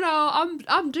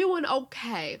doing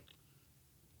okay.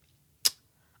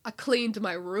 I cleaned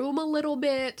my room a little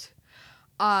bit.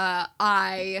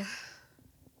 I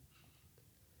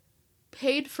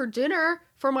paid for dinner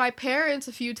for my parents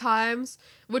a few times,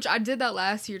 which I did that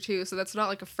last year too, so that's not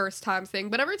like a first time thing.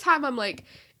 But every time I'm like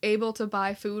able to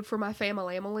buy food for my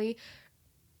family,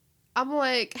 I'm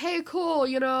like, hey, cool,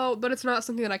 you know, but it's not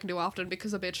something that I can do often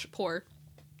because I'm bitch poor.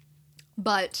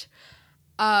 But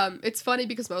it's funny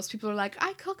because most people are like,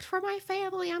 I cooked for my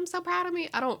family, I'm so proud of me.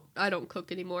 I don't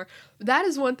cook anymore. That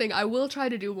is one thing I will try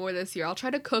to do more this year. I'll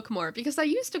try to cook more because I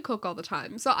used to cook all the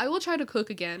time. So I will try to cook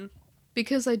again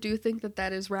because I do think that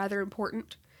that is rather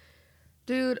important.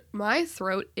 Dude, my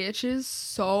throat itches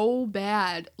so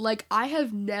bad. Like, I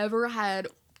have never had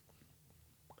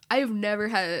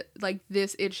like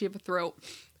this itchy of a throat.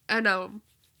 And I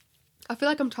feel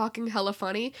like I'm talking hella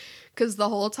funny because the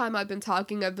whole time I've been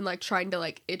talking, I've been like trying to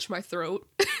like itch my throat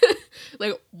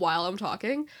like while I'm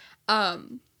talking.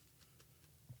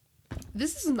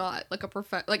 This is not like a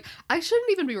like, I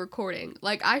shouldn't even be recording.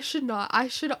 Like, I should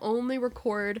only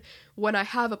record when I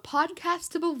have a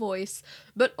podcastable voice.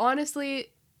 But honestly,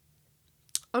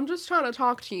 I'm just trying to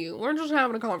talk to you. We're just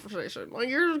having a conversation. Like,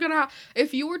 you're just gonna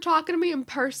if you were talking to me in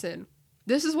person,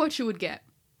 this is what you would get.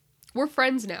 We're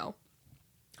friends now.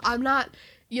 I'm not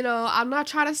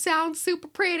trying to sound super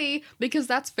pretty because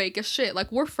that's fake as shit.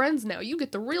 Like, we're friends now. You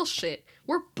get the real shit.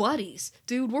 We're buddies.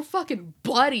 Dude, we're fucking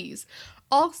buddies.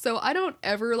 Also, I don't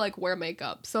ever like wear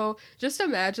makeup. So just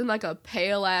imagine like a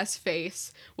pale ass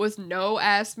face with no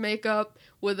ass makeup,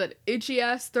 with an itchy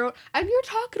ass throat, and you're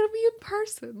talking to me in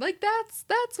person. Like, that's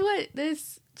what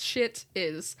this shit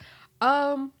is.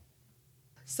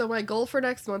 So my goal for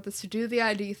next month is to do the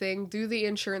ID thing, do the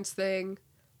insurance thing,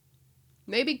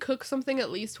 maybe cook something at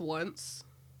least once.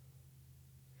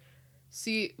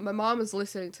 See, my mom is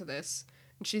listening to this,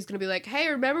 and she's gonna be like, hey,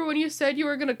 remember when you said you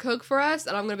were gonna cook for us?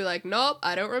 And I'm gonna be like, nope,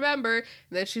 I don't remember. And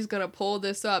then she's gonna pull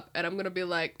this up, and I'm gonna be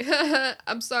like,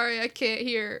 I'm sorry, I can't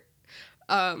hear.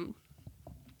 But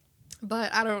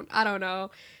I don't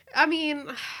know. I mean,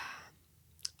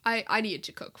 I need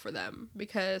to cook for them,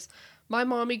 because my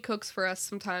mommy cooks for us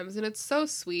sometimes, and it's so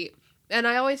sweet. And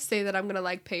I always say that I'm gonna,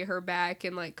 like, pay her back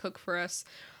and, like, cook for us.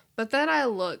 But then I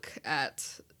look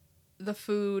at the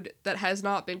food that has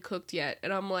not been cooked yet,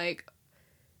 and I'm like,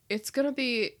 it's gonna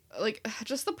be, like,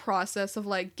 just the process of,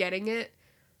 like, getting it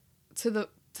to the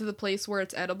place where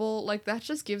it's edible, like, that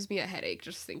just gives me a headache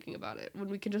just thinking about it, when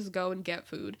we can just go and get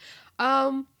food.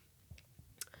 That's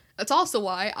also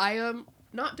why I am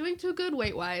not doing too good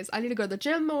weight-wise. I need to go to the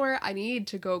gym more, I need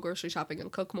to go grocery shopping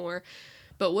and cook more.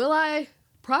 But will I?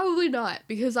 Probably not,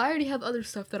 because I already have other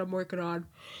stuff that I'm working on.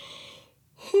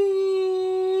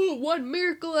 One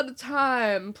miracle at a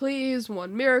time, please,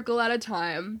 one miracle at a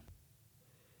time.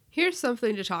 Here's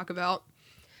something to talk about.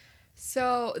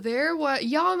 So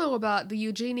y'all know about the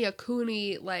Eugenia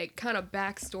Cooney, like, kind of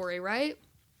backstory, right?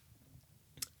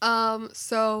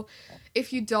 So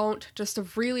if you don't, just a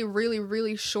really, really,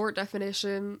 really short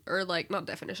definition, or like, not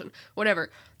definition,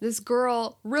 whatever. This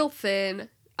girl, real thin.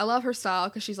 I love her style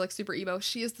because she's like super emo.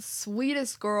 She is the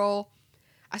sweetest girl.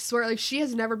 I swear, like, she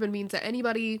has never been mean to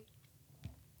anybody,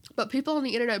 but people on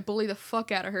the internet bully the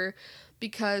fuck out of her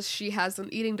because she has an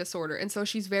eating disorder. And so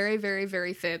she's very, very,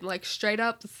 very thin. Like, straight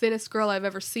up the thinnest girl I've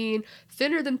ever seen.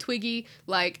 Thinner than Twiggy.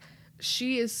 Like,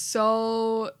 she is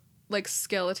so, like,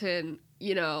 skeleton,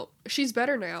 you know. She's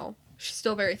better now. She's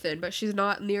still very thin, but she's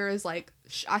not near as, like,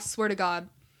 I swear to God.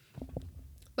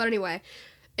 But anyway,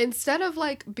 instead of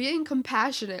like being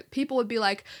compassionate, people would be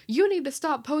like, you need to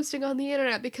stop posting on the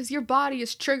internet because your body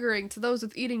is triggering to those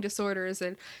with eating disorders,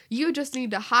 and you just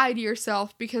need to hide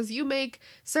yourself because you make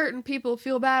certain people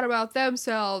feel bad about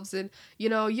themselves, and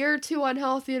you're too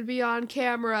unhealthy to be on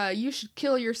camera, you should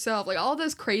kill yourself, like all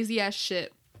this crazy ass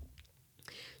shit.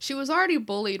 She was already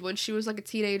bullied when she was like a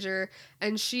teenager,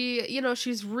 and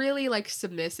she's really like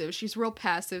submissive, she's real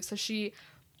passive, so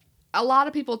a lot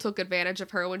of people took advantage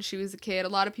of her when she was a kid. A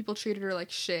lot of people treated her like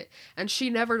shit. And she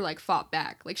never, like, fought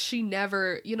back. Like, she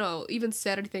never, even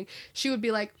said anything. She would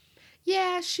be like,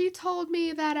 yeah, she told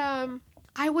me that,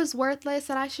 I was worthless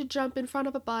and I should jump in front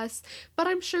of a bus, but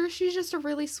I'm sure she's just a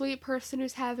really sweet person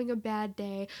who's having a bad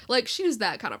day. Like, she's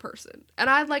that kind of person. And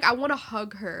I want to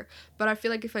hug her, but I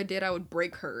feel like if I did, I would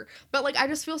break her. But, like, I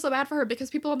just feel so bad for her because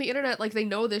people on the internet, like, they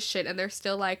know this shit and they're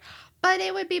still like, but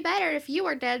it would be better if you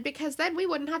were dead because then we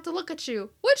wouldn't have to look at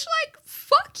you. Which, like,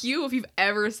 fuck you if you've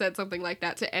ever said something like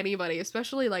that to anybody,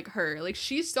 especially, like, her. Like,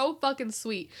 she's so fucking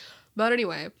sweet. But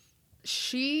anyway,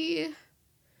 she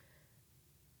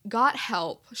got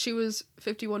help. She was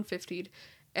 5150'd,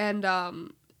 and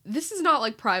this is not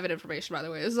like private information, by the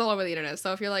way. This is all over the internet,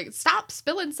 so if you're like, stop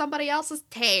spilling somebody else's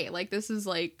tea, like, this is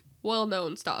like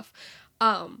well-known stuff.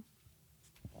 And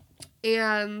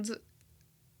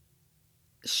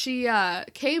she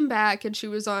came back and she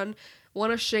was on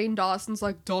one of Shane Dawson's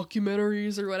like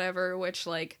documentaries or whatever, which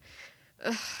like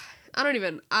I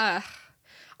haven't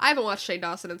watched Shane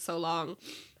Dawson in so long.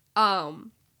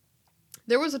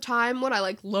 There was a time when I,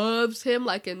 like, loved him,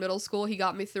 like, in middle school, he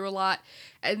got me through a lot,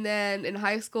 and then in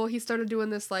high school, he started doing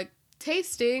this, like,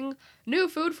 tasting new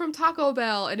food from Taco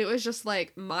Bell, and it was just,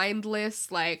 like,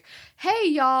 mindless, like, hey,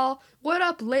 y'all, what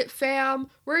up, lit fam,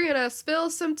 we're gonna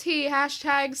spill some tea,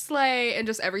 #slay, and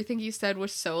just everything he said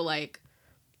was so, like,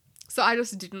 so I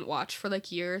just didn't watch for,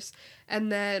 like, years,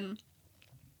 and then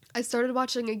I started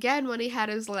watching again when he had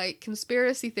his, like,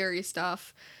 conspiracy theory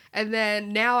stuff. And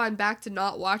then now I'm back to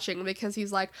not watching because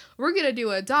he's like, we're gonna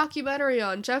do a documentary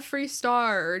on Jeffree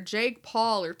Star or Jake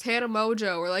Paul or Tana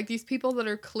Mojo or like these people that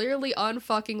are clearly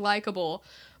unfucking likable.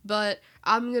 But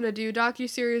I'm gonna do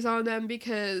docuseries on them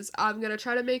because I'm gonna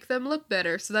try to make them look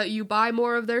better so that you buy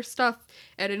more of their stuff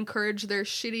and encourage their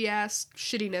shitty ass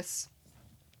shittiness.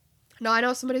 Now, I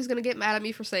know somebody's gonna get mad at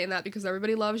me for saying that because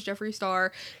everybody loves Jeffree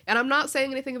Star, and I'm not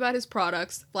saying anything about his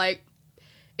products. Like,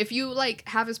 if you, like,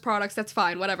 have his products, that's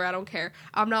fine, whatever, I don't care.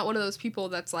 I'm not one of those people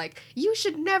that's like, you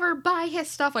should never buy his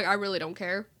stuff. Like, I really don't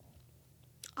care.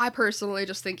 I personally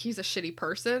just think he's a shitty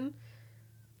person.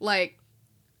 Like,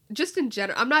 just in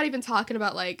general, I'm not even talking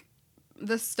about, like,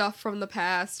 the stuff from the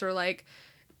past or, like,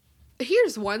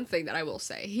 here's one thing that I will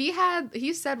say. He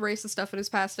said racist stuff in his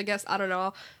past, I guess, I don't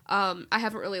know. I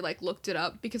haven't really, like, looked it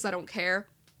up because I don't care.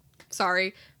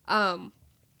 Sorry.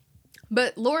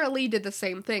 But Laura Lee did the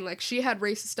same thing. Like, she had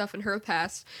racist stuff in her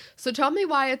past. So tell me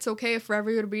why it's okay for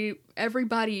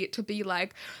everybody to be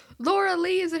like, Laura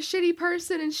Lee is a shitty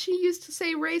person and she used to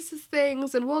say racist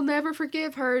things and we'll never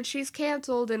forgive her and she's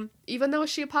canceled. And even though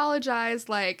she apologized,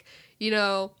 like,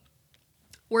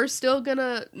 we're still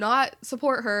gonna not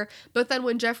support her. But then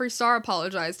when Jeffree Star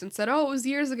apologized and said, oh, it was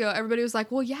years ago, everybody was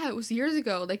like, well, yeah, it was years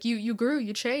ago. Like, you grew,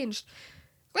 you changed.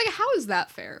 Like, how is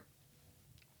that fair?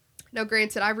 Now,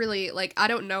 granted, I really, like, I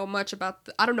don't know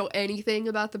I don't know anything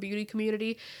about the beauty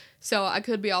community, so I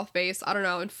could be off base. I don't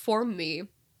know, inform me,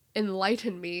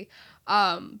 enlighten me.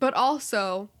 But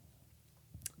also,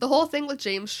 the whole thing with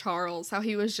James Charles, how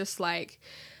he was just like,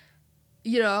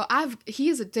 he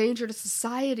is a danger to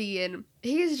society, and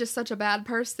he's just such a bad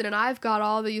person, and I've got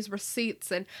all these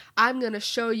receipts, and I'm gonna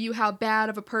show you how bad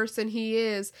of a person he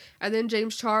is. And then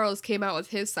James Charles came out with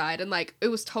his side, and, like, it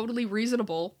was totally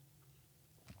reasonable.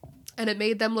 And it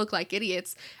made them look like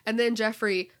idiots. And then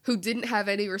Jeffree, who didn't have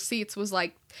any receipts, was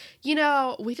like,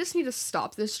 we just need to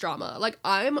stop this drama. Like,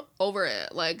 I'm over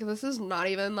it. Like, this is not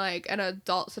even, like, an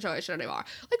adult situation anymore.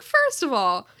 Like, first of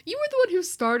all, you were the one who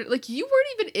started, like, you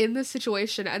weren't even in this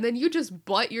situation, and then you just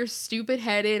butt your stupid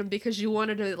head in because you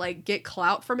wanted to, like, get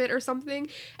clout from it or something.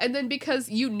 And then because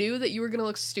you knew that you were gonna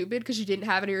look stupid because you didn't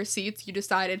have any receipts, you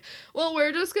decided, well,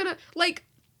 we're just gonna, like,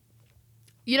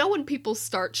 when people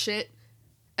start shit,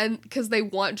 and because they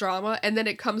want drama, and then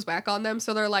it comes back on them,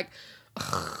 so they're like,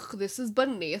 this is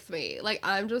beneath me. Like,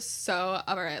 I'm just so,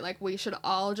 alright, like, we should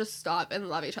all just stop and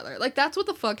love each other. Like, that's what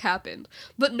the fuck happened.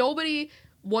 But nobody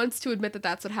wants to admit that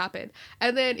that's what happened.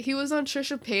 And then he was on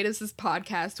Trisha Paytas'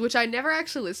 podcast, which I never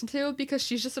actually listened to, because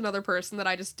she's just another person that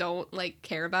I just don't, like,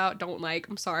 care about, don't like,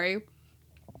 I'm sorry.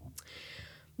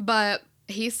 But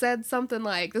he said something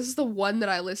like, this is the one that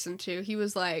I listened to, he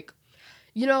was like,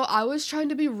 I was trying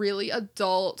to be really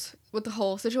adult with the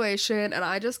whole situation, and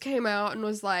I just came out and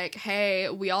was like, hey,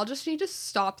 we all just need to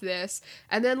stop this.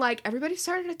 And then, like, everybody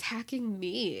started attacking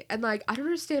me, and, like, I don't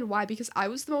understand why, because I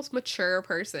was the most mature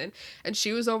person, and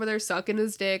she was over there sucking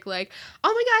his dick, like,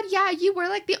 oh my god, yeah, you were,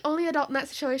 like, the only adult in that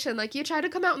situation, like, you tried to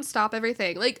come out and stop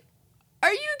everything, like,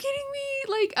 are you kidding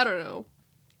me? Like, I don't know.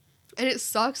 And it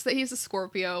sucks that he's a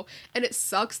Scorpio, and it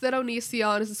sucks that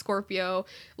Onision is a Scorpio.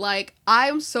 Like,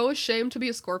 I'm so ashamed to be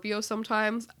a Scorpio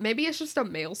sometimes. Maybe it's just a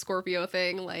male Scorpio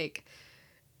thing, like,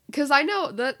 because I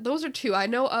know that those are two. I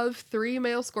know of 3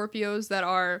 male Scorpios that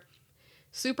are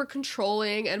super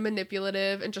controlling and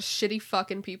manipulative and just shitty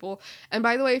fucking people. And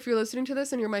by the way, if you're listening to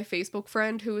this and you're my Facebook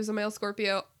friend who is a male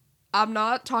Scorpio, I'm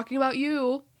not talking about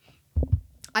you.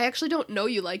 I actually don't know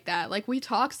you like that. Like, we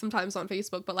talk sometimes on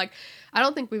Facebook, but, like, I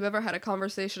don't think we've ever had a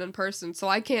conversation in person, so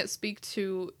I can't speak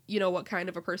to, you know, what kind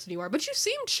of a person you are. But you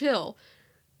seem chill.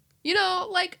 You know,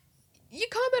 like, you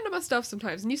comment on my stuff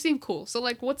sometimes, and you seem cool. So,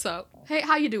 like, what's up? Hey,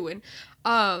 how you doing?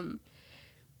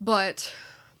 But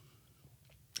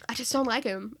I just don't like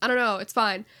him. I don't know. It's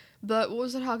fine. But what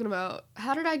was I talking about?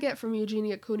 How did I get from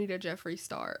Eugenia Cooney to Jeffree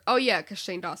Star? Oh, yeah, because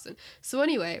Shane Dawson. So,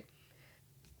 anyway,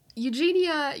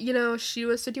 Eugenia, you know, she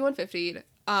was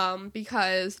 5150,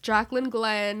 because Jacqueline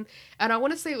Glenn, and I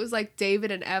want to say it was, like, David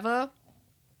and Eva,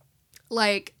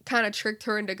 like, kind of tricked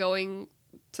her into going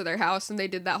to their house, and they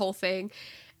did that whole thing,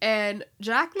 and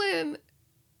Jacqueline,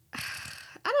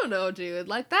 I don't know, dude,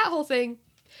 like, that whole thing,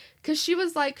 because she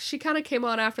was, like, she kind of came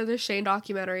on after the Shane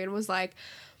documentary and was like,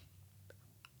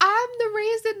 I'm the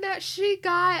reason that she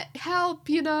got help,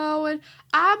 you know, and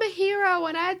I'm a hero,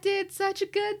 and I did such a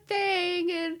good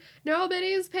thing, and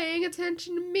nobody's paying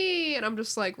attention to me, and I'm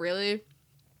just like, really?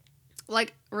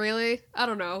 Like, really? I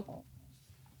don't know.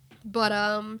 But,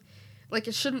 like,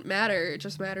 it shouldn't matter, it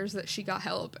just matters that she got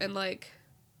help, and, like,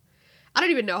 I don't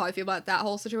even know how I feel about that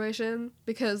whole situation,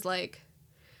 because, like,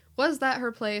 was that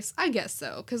her place? I guess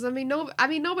so, because, I mean,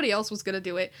 nobody else was gonna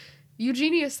do it.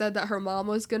 Eugenia said that her mom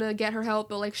was gonna get her help,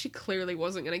 but, like, she clearly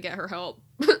wasn't gonna get her help.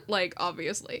 Like,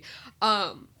 obviously.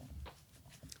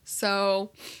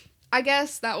 So, I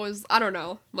guess that was, I don't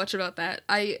know much about that.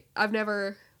 I've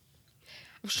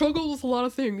struggled with a lot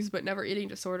of things, but never eating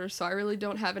disorders, so I really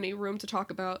don't have any room to talk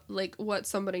about, like, what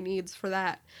somebody needs for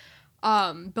that.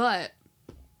 But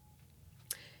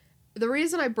the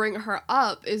reason I bring her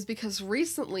up is because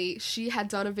recently she had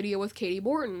done a video with Katie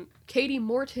Morton,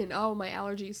 oh, my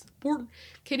allergies,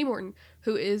 Katie Morton,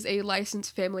 who is a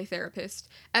licensed family therapist,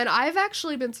 and I've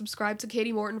actually been subscribed to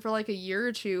Katie Morton for, like, a year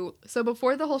or two, so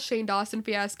before the whole Shane Dawson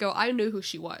fiasco, I knew who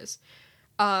she was,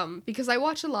 because I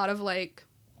watch a lot of, like,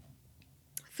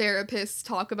 therapists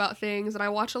talk about things, and I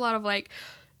watch a lot of, like,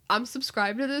 I'm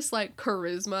subscribed to this, like,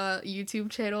 charisma YouTube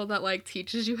channel that, like,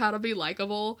 teaches you how to be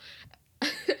likable,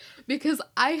 because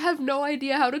I have no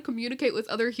idea how to communicate with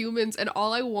other humans, and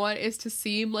all I want is to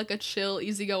seem like a chill,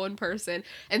 easygoing person,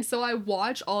 and so I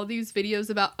watch all these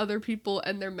videos about other people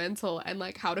and their mental and,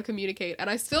 like, how to communicate, and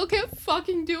I still can't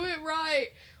fucking do it right.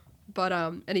 But,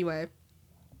 anyway.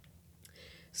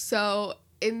 So,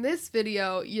 in this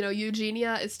video, you know,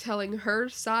 Eugenia is telling her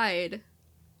side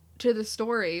to the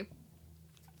story,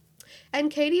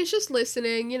 and Katie is just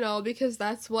listening, you know, because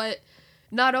that's what,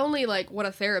 not only, like, what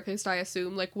a therapist, I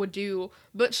assume, like, would do,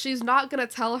 but she's not gonna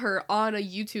tell her on a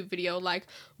YouTube video, like,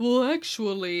 well,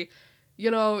 actually,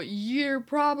 you know, your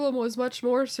problem was much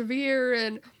more severe,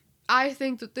 and I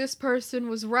think that this person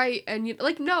was right, and, you,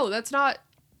 like, no, that's not,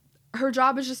 her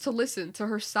job is just to listen to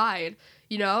her side,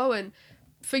 you know, and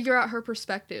figure out her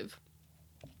perspective.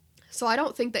 So I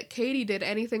don't think that Katie did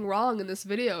anything wrong in this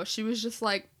video. She was just,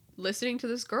 like, listening to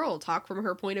this girl talk from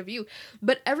her point of view.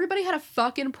 But everybody had a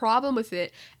fucking problem with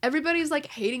it. Everybody's, like,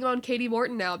 hating on Katie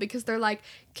Morton now because they're like,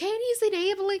 Katie's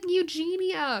enabling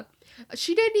Eugenia.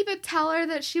 She didn't even tell her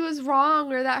that she was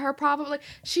wrong or that her problem, like,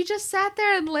 she just sat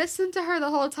there and listened to her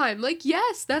the whole time. Like,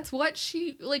 yes, that's what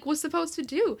she, like, was supposed to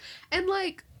do. And,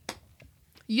 like,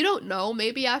 you don't know,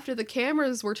 maybe after the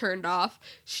cameras were turned off,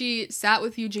 she sat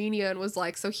with Eugenia and was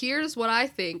like, so here's what I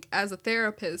think as a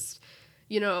therapist,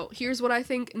 you know, here's what I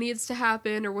think needs to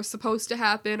happen or was supposed to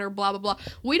happen or blah, blah, blah.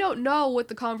 We don't know what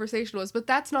the conversation was, but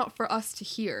that's not for us to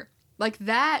hear. Like,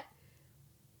 that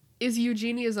is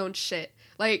Eugenia's own shit.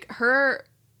 Like, her,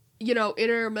 you know,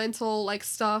 inner mental, like,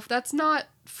 stuff, that's not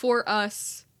for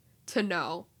us to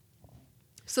know.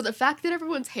 So the fact that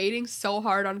everyone's hating so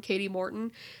hard on Katie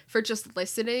Morton for just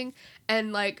listening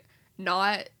and, like,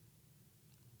 not,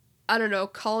 I don't know,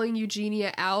 calling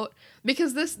Eugenia out,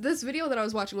 because this video that I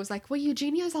was watching was like, well,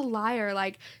 Eugenia's a liar,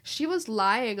 like, she was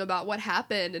lying about what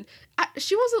happened, and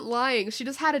she wasn't lying, she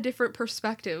just had a different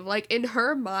perspective. Like, in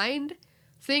her mind,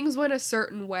 things went a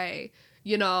certain way,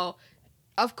 you know,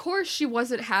 of course she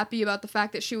wasn't happy about the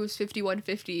fact that she was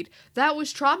 5150'd. That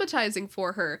was traumatizing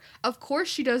for her. Of course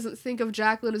she doesn't think of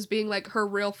Jacqueline as being, like, her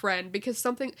real friend, because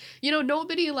something,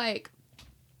 nobody, like,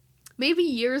 maybe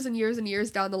years and years and years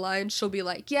down the line, she'll be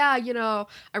like, yeah,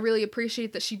 I really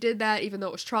appreciate that she did that, even though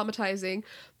it was traumatizing.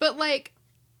 But, like,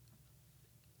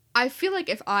 I feel like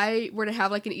if I were to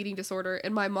have, like, an eating disorder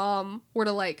and my mom were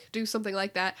to, like, do something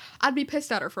like that, I'd be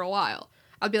pissed at her for a while.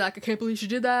 I'd be like, I can't believe she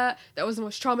did that. That was the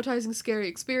most traumatizing, scary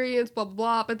experience, blah, blah,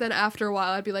 blah. But then after a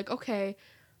while, I'd be like, okay,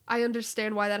 I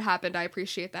understand why that happened. I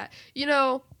appreciate that.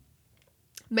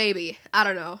 Maybe. I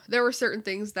don't know. There were certain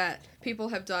things that people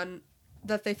have done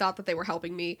that they thought that they were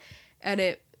helping me, and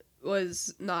it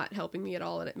was not helping me at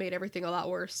all, and it made everything a lot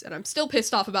worse, and I'm still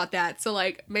pissed off about that. So,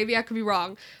 like, maybe I could be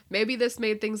wrong. Maybe this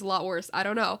made things a lot worse. I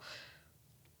don't know.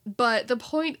 But the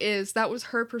point is, that was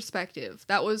her perspective.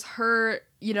 That was her,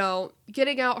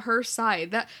 getting out her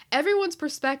side. That everyone's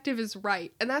perspective is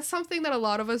right. And that's something that a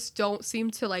lot of us don't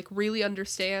seem to, like, really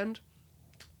understand,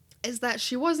 is that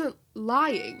she wasn't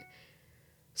lying.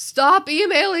 Stop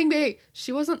emailing me!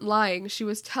 She wasn't lying. She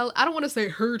was I don't want to say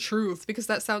her truth, because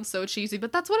that sounds so cheesy,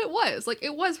 but that's what it was. Like,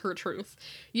 it was her truth.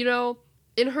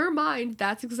 In her mind,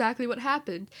 that's exactly what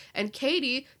happened. And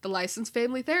Katie, the licensed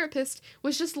family therapist,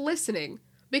 was just listening,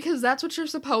 because that's what you're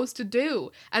supposed to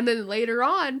do. And then later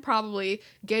on, probably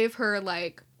gave her,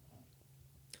 like,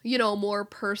 more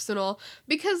personal,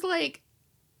 because, like,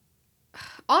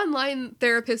 online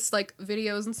therapists, like,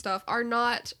 videos and stuff are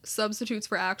not substitutes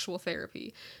for actual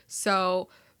therapy. So,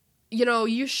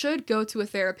 you should go to a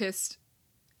therapist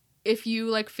if you,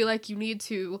 like, feel like you need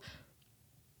to,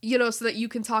 so that you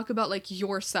can talk about, like,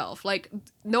 yourself. Like,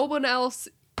 no one else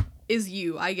is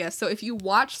you, I guess. So if you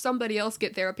watch somebody else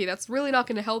get therapy, that's really not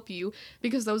going to help you,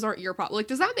 because those aren't your problem. Like,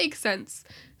 does that make sense?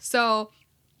 So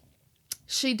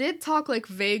she did talk, like,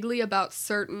 vaguely about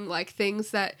certain, like,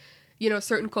 things that,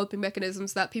 certain coping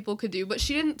mechanisms that people could do, but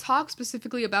she didn't talk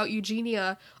specifically about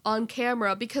Eugenia on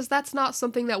camera, because that's not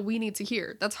something that we need to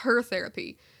hear. That's her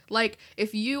therapy. Like,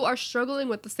 if you are struggling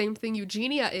with the same thing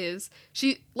Eugenia is,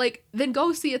 then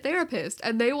go see a therapist,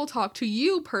 and they will talk to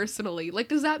you personally. Like,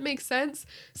 does that make sense?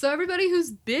 So everybody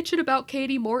who's bitching about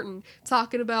Katie Morton,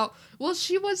 talking about, well,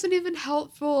 she wasn't even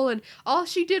helpful, and all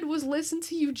she did was listen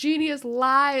to Eugenia's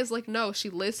lies. Like, no, she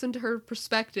listened to her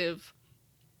perspective.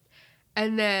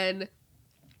 And then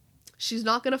she's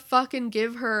not gonna fucking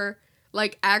give her,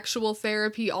 like, actual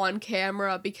therapy on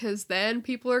camera, because then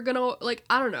people are gonna, like,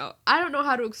 I don't know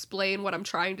how to explain what I'm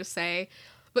trying to say,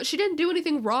 but she didn't do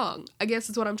anything wrong, I guess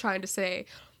is what I'm trying to say.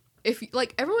 If,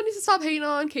 like, everyone needs to stop hating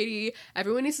on Katie,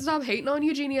 everyone needs to stop hating on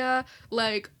Eugenia.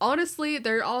 Like, honestly,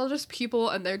 they're all just people,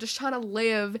 and they're just trying to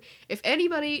live. If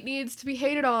anybody needs to be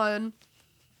hated on,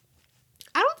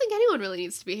 I don't think anyone really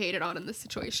needs to be hated on in this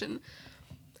situation.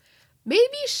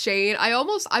 Maybe Shane.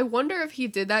 I wonder if he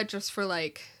did that just for,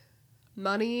 like,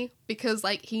 money, because,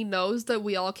 like, he knows that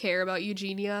we all care about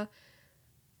Eugenia.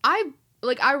 I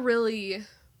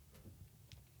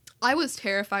was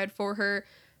terrified for her,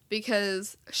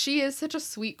 because she is such a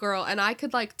sweet girl, and I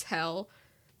could, like, tell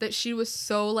that she was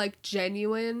so, like,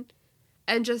 genuine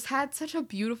and just had such a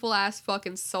beautiful ass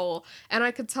fucking soul, and I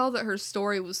could tell that her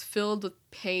story was filled with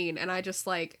pain, and I just,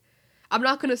 like, I'm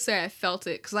not gonna say I felt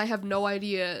it, because I have no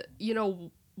idea,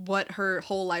 what her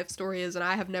whole life story is, and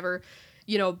I have never,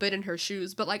 been in her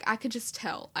shoes, but, like, I could just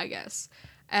tell, I guess.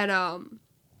 And,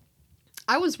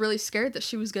 I was really scared that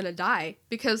she was gonna die,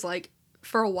 because, like,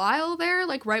 for a while there,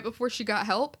 like, right before she got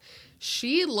help,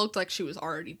 she looked like she was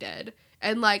already dead,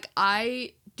 and, like,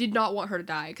 I did not want her to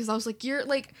die, because I was like, you're,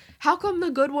 like, how come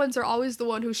the good ones are always the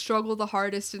one who struggle the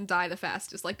hardest and die the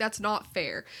fastest? Like, that's not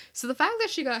fair. So the fact that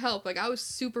she got help, like, I was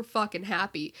super fucking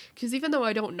happy, because even though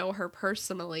I don't know her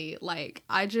personally, like,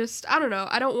 I don't know,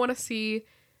 I don't want to see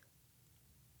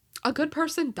a good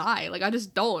person die. Like, I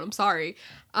just don't, I'm sorry.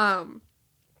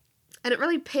 And it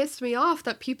really pissed me off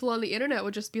that people on the internet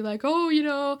would just be like,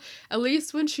 oh, at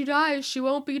least when she dies, she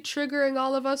won't be triggering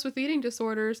all of us with eating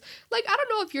disorders. Like, I don't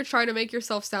know if you're trying to make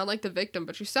yourself sound like the victim,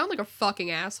 but you sound like a fucking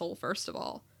asshole, first of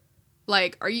all.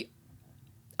 Like,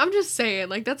 I'm just saying,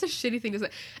 like, that's a shitty thing to say.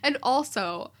 And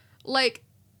also, like,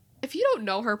 if you don't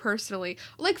know her personally,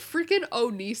 like, freaking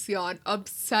Onision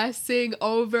obsessing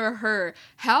over her.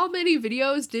 How many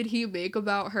videos did he make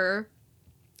about her?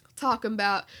 Talking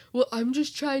about, well, I'm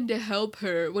just trying to help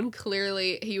her, when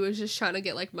clearly he was just trying to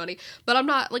get, like, money. But I'm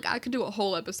not, like, I could do a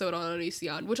whole episode on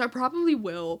Onision, which I probably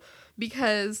will,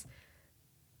 because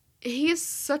he is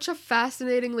such a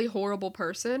fascinatingly horrible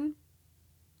person.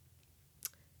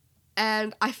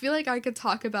 And I feel like I could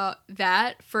talk about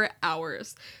that for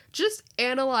hours. Just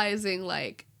analyzing,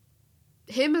 like,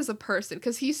 him as a person,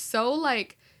 because he's so,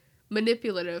 like,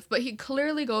 manipulative, but he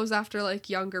clearly goes after, like,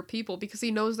 younger people because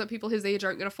he knows that people his age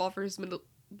aren't gonna fall for his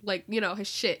like, you know, his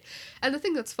shit. And the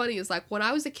thing that's funny is, like, when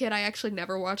I was a kid, I actually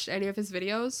never watched any of his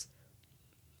videos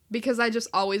because I just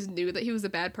always knew that he was a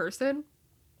bad person.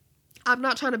 I'm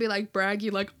not trying to be, like,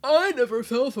 braggy, like, I never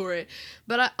fell for it.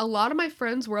 But a lot of my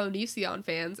friends were Onision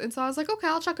fans, and so I was like, okay,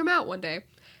 I'll check him out one day.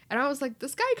 And I was like,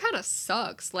 this guy kind of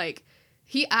sucks. Like,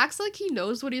 he acts like he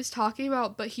knows what he's talking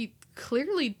about, but he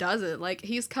clearly doesn't. Like,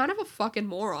 he's kind of a fucking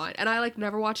moron. And I, like,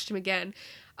 never watched him again.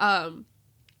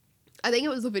 I think it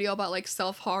was a video about, like,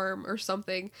 self-harm or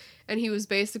something, and he was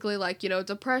basically like, you know,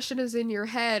 depression is in your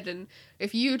head, and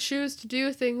if you choose to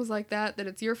do things like that, then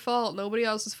it's your fault. Nobody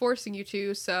else is forcing you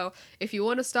to, so if you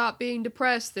want to stop being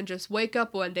depressed, then just wake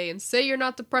up one day and say you're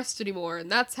not depressed anymore,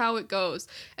 and that's how it goes.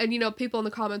 And, you know, people in the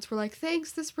comments were like,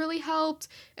 thanks, this really helped,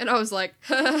 and I was like,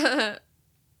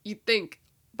 you'd think,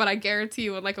 but I guarantee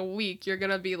you in, like, a week, you're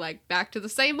gonna be, like, back to the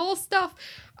same old stuff,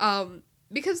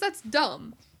 because that's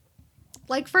dumb.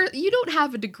 Like, you don't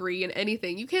have a degree in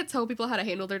anything. You can't tell people how to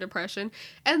handle their depression.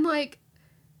 And, like,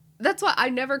 that's why I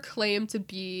never claim to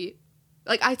be,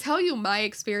 like, I tell you my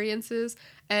experiences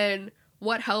and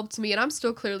what helped me, and I'm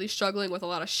still clearly struggling with a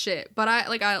lot of shit. But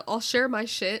I'll share my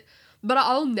shit, but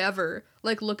I'll never,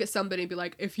 like, look at somebody and be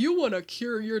like, if you want to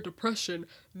cure your depression,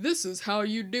 this is how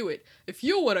you do it. If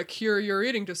you want to cure your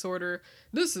eating disorder,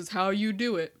 this is how you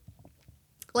do it.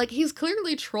 Like, he's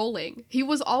clearly trolling. He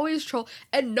was always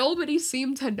and nobody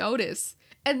seemed to notice.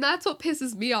 And that's what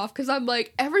pisses me off, because I'm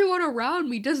like, everyone around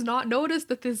me does not notice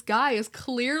that this guy is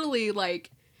clearly,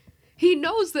 like, he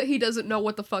knows that he doesn't know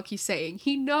what the fuck he's saying.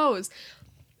 He knows.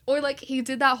 Or, like, he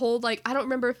did that whole, like, I don't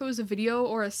remember if it was a video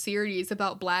or a series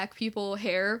about black people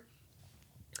hair,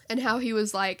 and how he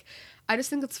was like, I just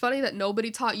think it's funny that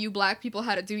nobody taught you black people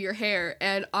how to do your hair,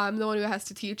 and I'm the one who has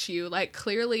to teach you. Like,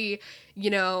 clearly, you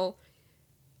know,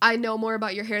 I know more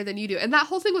about your hair than you do. And that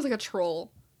whole thing was like a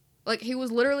troll. Like, he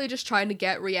was literally just trying to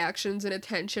get reactions and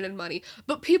attention and money.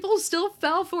 But people still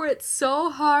fell for it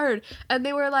so hard. And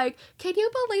they were like, can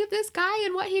you believe this guy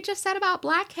and what he just said about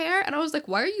black hair? And I was like,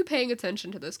 why are you paying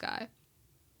attention to this guy?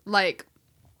 Like,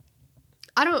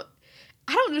 I don't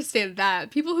understand that.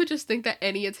 People who just think that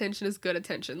any attention is good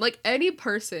attention. Like, any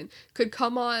person could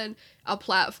come on a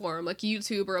platform like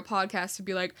YouTube or a podcast and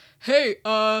be like, hey,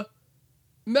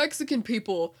 Mexican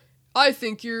people, I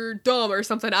think you're dumb or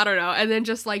something, I don't know, and then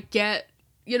just, like, get,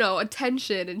 you know,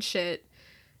 attention and shit.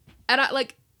 And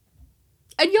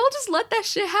and y'all just let that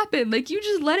shit happen. Like, you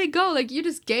just let it go. Like, you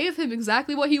just gave him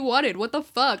exactly what he wanted. What the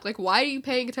fuck? Like, why are you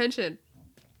paying attention?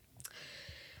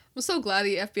 I'm so glad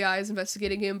the FBI is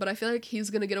investigating him, but I feel like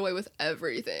he's gonna get away with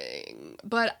everything.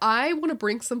 But I want to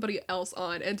bring somebody else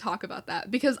on and talk about that,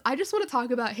 because I just want to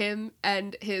talk about him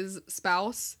and his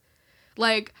spouse.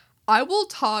 Like, I will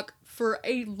talk for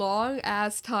a long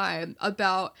ass time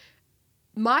about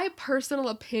my personal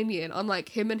opinion on, like,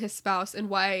 him and his spouse and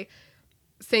why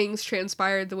things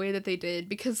transpired the way that they did,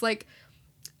 because, like,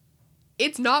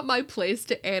 it's not my place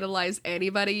to analyze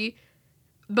anybody,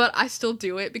 but I still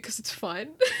do it because it's fun.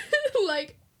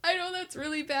 Like, I know that's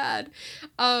really bad.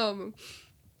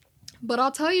 But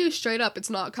I'll tell you straight up,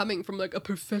 it's not coming from, like, a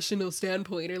professional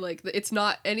standpoint, or, like, it's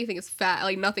not, anything is fact,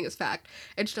 like, nothing is fact.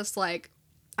 It's just, like,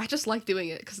 I just like doing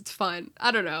it because it's fun. I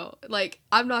don't know. Like,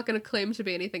 I'm not gonna claim to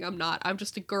be anything I'm not. I'm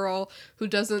just a girl who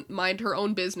doesn't mind her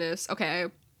own business, okay?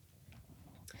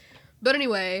 But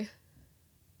anyway,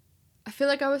 I feel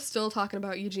like I was still talking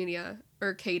about Eugenia,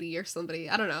 or Katie, or somebody.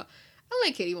 I don't know. I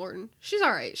like Katie Morton. She's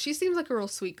alright. She seems like a real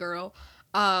sweet girl.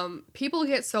 People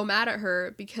get so mad at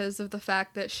her because of the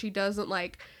fact that she doesn't,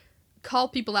 like, call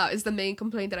people out, is the main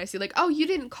complaint that I see. Like, oh, you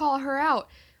didn't call her out.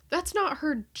 That's not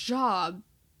her job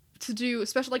to do,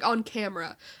 especially, like, on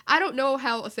camera. I don't know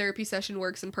how a therapy session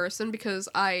works in person, because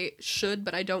I should,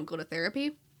 but I don't go to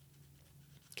therapy.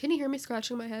 Can you hear me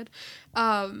scratching my head?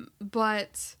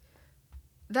 But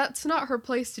that's not her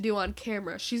place to do on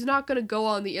camera. She's not gonna go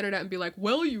on the internet and be like,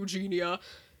 well, Eugenia,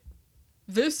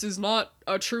 this is not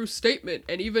a true statement,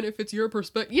 and even if it's your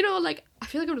perspective, you know, like, I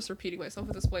feel like I'm just repeating myself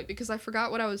at this point, because I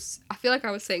forgot what I feel like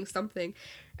I was saying something,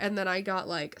 and then I got,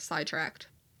 like, sidetracked.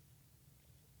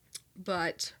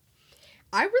 But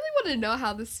I really want to know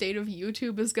how the state of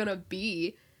YouTube is gonna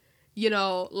be, you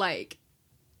know, like,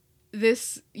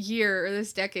 this year or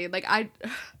this decade. Like,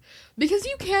 because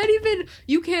you can't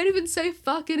even say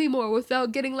fuck anymore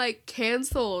without getting, like,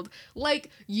 canceled. Like,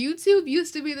 YouTube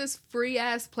used to be this free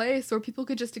ass place where people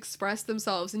could just express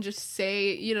themselves and just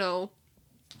say, you know,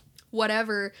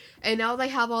 whatever, and now they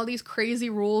have all these crazy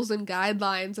rules and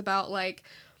guidelines about, like,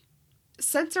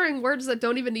 censoring words that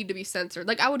don't even need to be censored.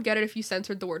 Like, I would get it if you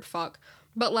censored the word fuck,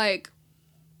 but like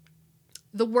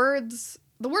the word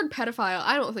pedophile,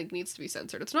 I don't think needs to be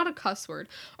censored. It's not a cuss word.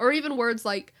 Or even words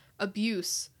like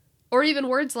abuse, or even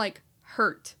words like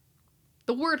hurt.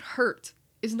 The word hurt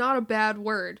is not a bad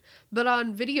word, but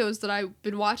on videos that I've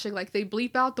been watching, like, they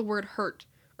bleep out the word hurt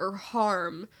or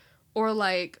harm or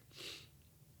like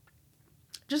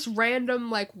just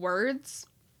random like words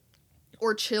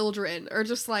or children or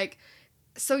just like,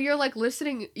 so you're like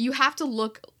listening, you have to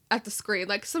look at the screen.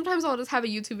 Like, sometimes I'll just have a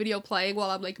YouTube video playing while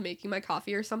I'm like making my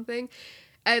coffee or something,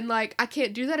 and like I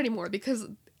can't do that anymore because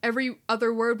every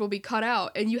other word will be cut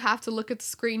out, and you have to look at the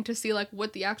screen to see like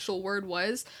what the actual word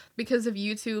was because of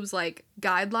YouTube's like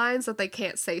guidelines that they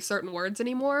can't say certain words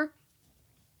anymore.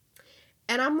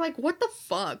 And I'm like, what the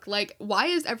fuck? Like, why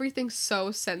is everything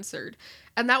so censored?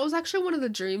 And that was actually one of the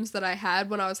dreams that I had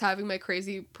when I was having my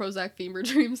crazy Prozac fever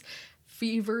dreams.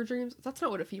 Fever dreams? That's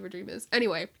not what a fever dream is.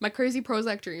 Anyway, my crazy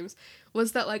Prozac dreams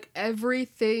was that, like,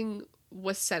 everything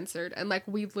was censored. And, like,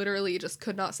 we literally just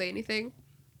could not say anything.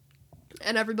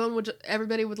 And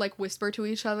everybody would, like, whisper to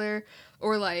each other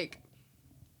or, like,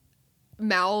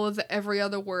 mouth every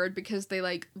other word because they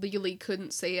like legally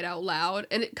couldn't say it out loud,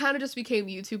 and it kind of just became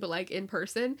YouTube but like in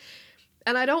person.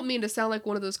 And I don't mean to sound like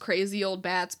one of those crazy old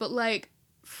bats, but like,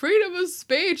 freedom of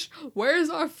speech, where's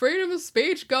our freedom of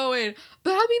speech going?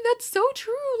 But I mean, that's so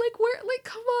true. Like, where, like,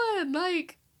 come on,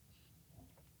 like,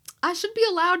 I should be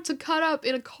allowed to cut up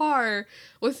in a car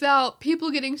without people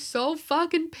getting so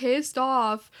fucking pissed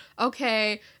off.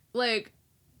 Okay, like,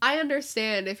 I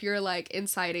understand if you're like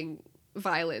inciting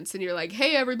violence and you're like,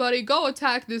 hey everybody, go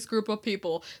attack this group of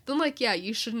people, then like, yeah,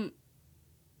 you should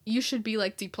be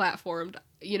like deplatformed,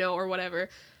 you know, or whatever.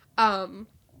 But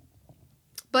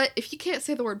if you can't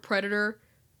say the word predator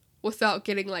without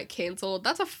getting like canceled,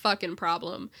 that's a fucking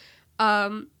problem.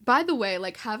 By the way,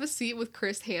 like, Have a Seat with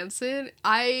Chris Hansen,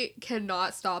 I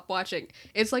cannot stop watching.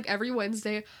 It's like every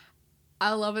Wednesday.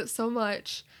 I love it so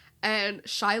much. And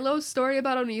Shiloh's story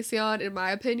about Onision, in my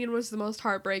opinion, was the most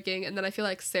heartbreaking, and then I feel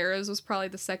like Sarah's was probably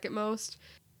the second most.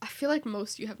 I feel like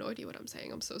most, you have no idea what I'm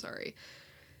saying, I'm so sorry.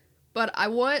 But I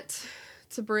want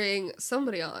to bring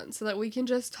somebody on so that we can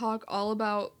just talk all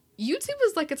about, YouTube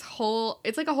is like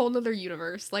it's like a whole nother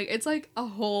universe. Like, it's like a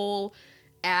whole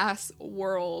ass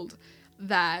world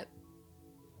that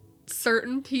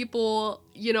certain people,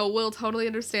 you know, will totally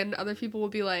understand, and other people will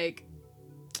be like,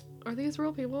 are these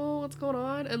real people? What's going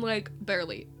on? And like,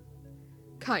 barely.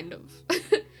 Kind of.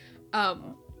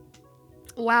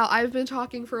 Wow, I've been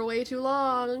talking for way too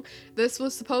long. This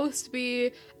was supposed to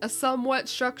be a somewhat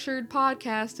structured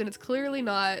podcast, and it's clearly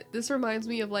not. This reminds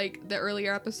me of like the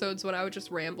earlier episodes when I would just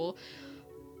ramble.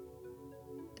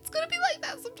 It's gonna be like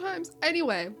that sometimes.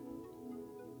 Anyway.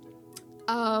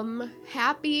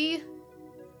 Happy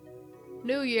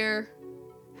New Year.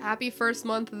 Happy first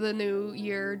month of the new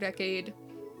year, decade.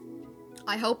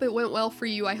 I hope it went well for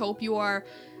you. I hope you are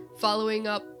following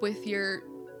up with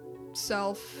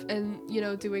yourself and, you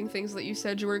know, doing things that you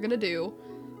said you were gonna do.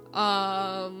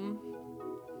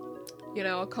 You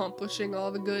know, accomplishing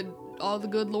all the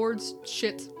good Lord's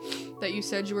shit that you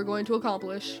said you were going to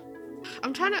accomplish.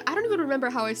 I don't even remember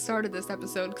how I started this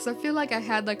episode, because I feel like I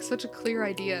had like such a clear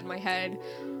idea in my head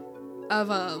of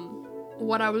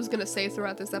what I was gonna say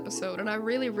throughout this episode, and I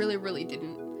really, really, really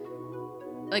didn't.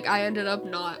 Like, I ended up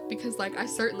not, because, like, I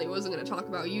certainly wasn't gonna talk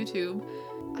about YouTube.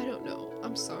 I don't know.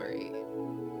 I'm sorry.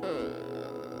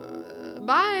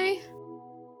 Bye!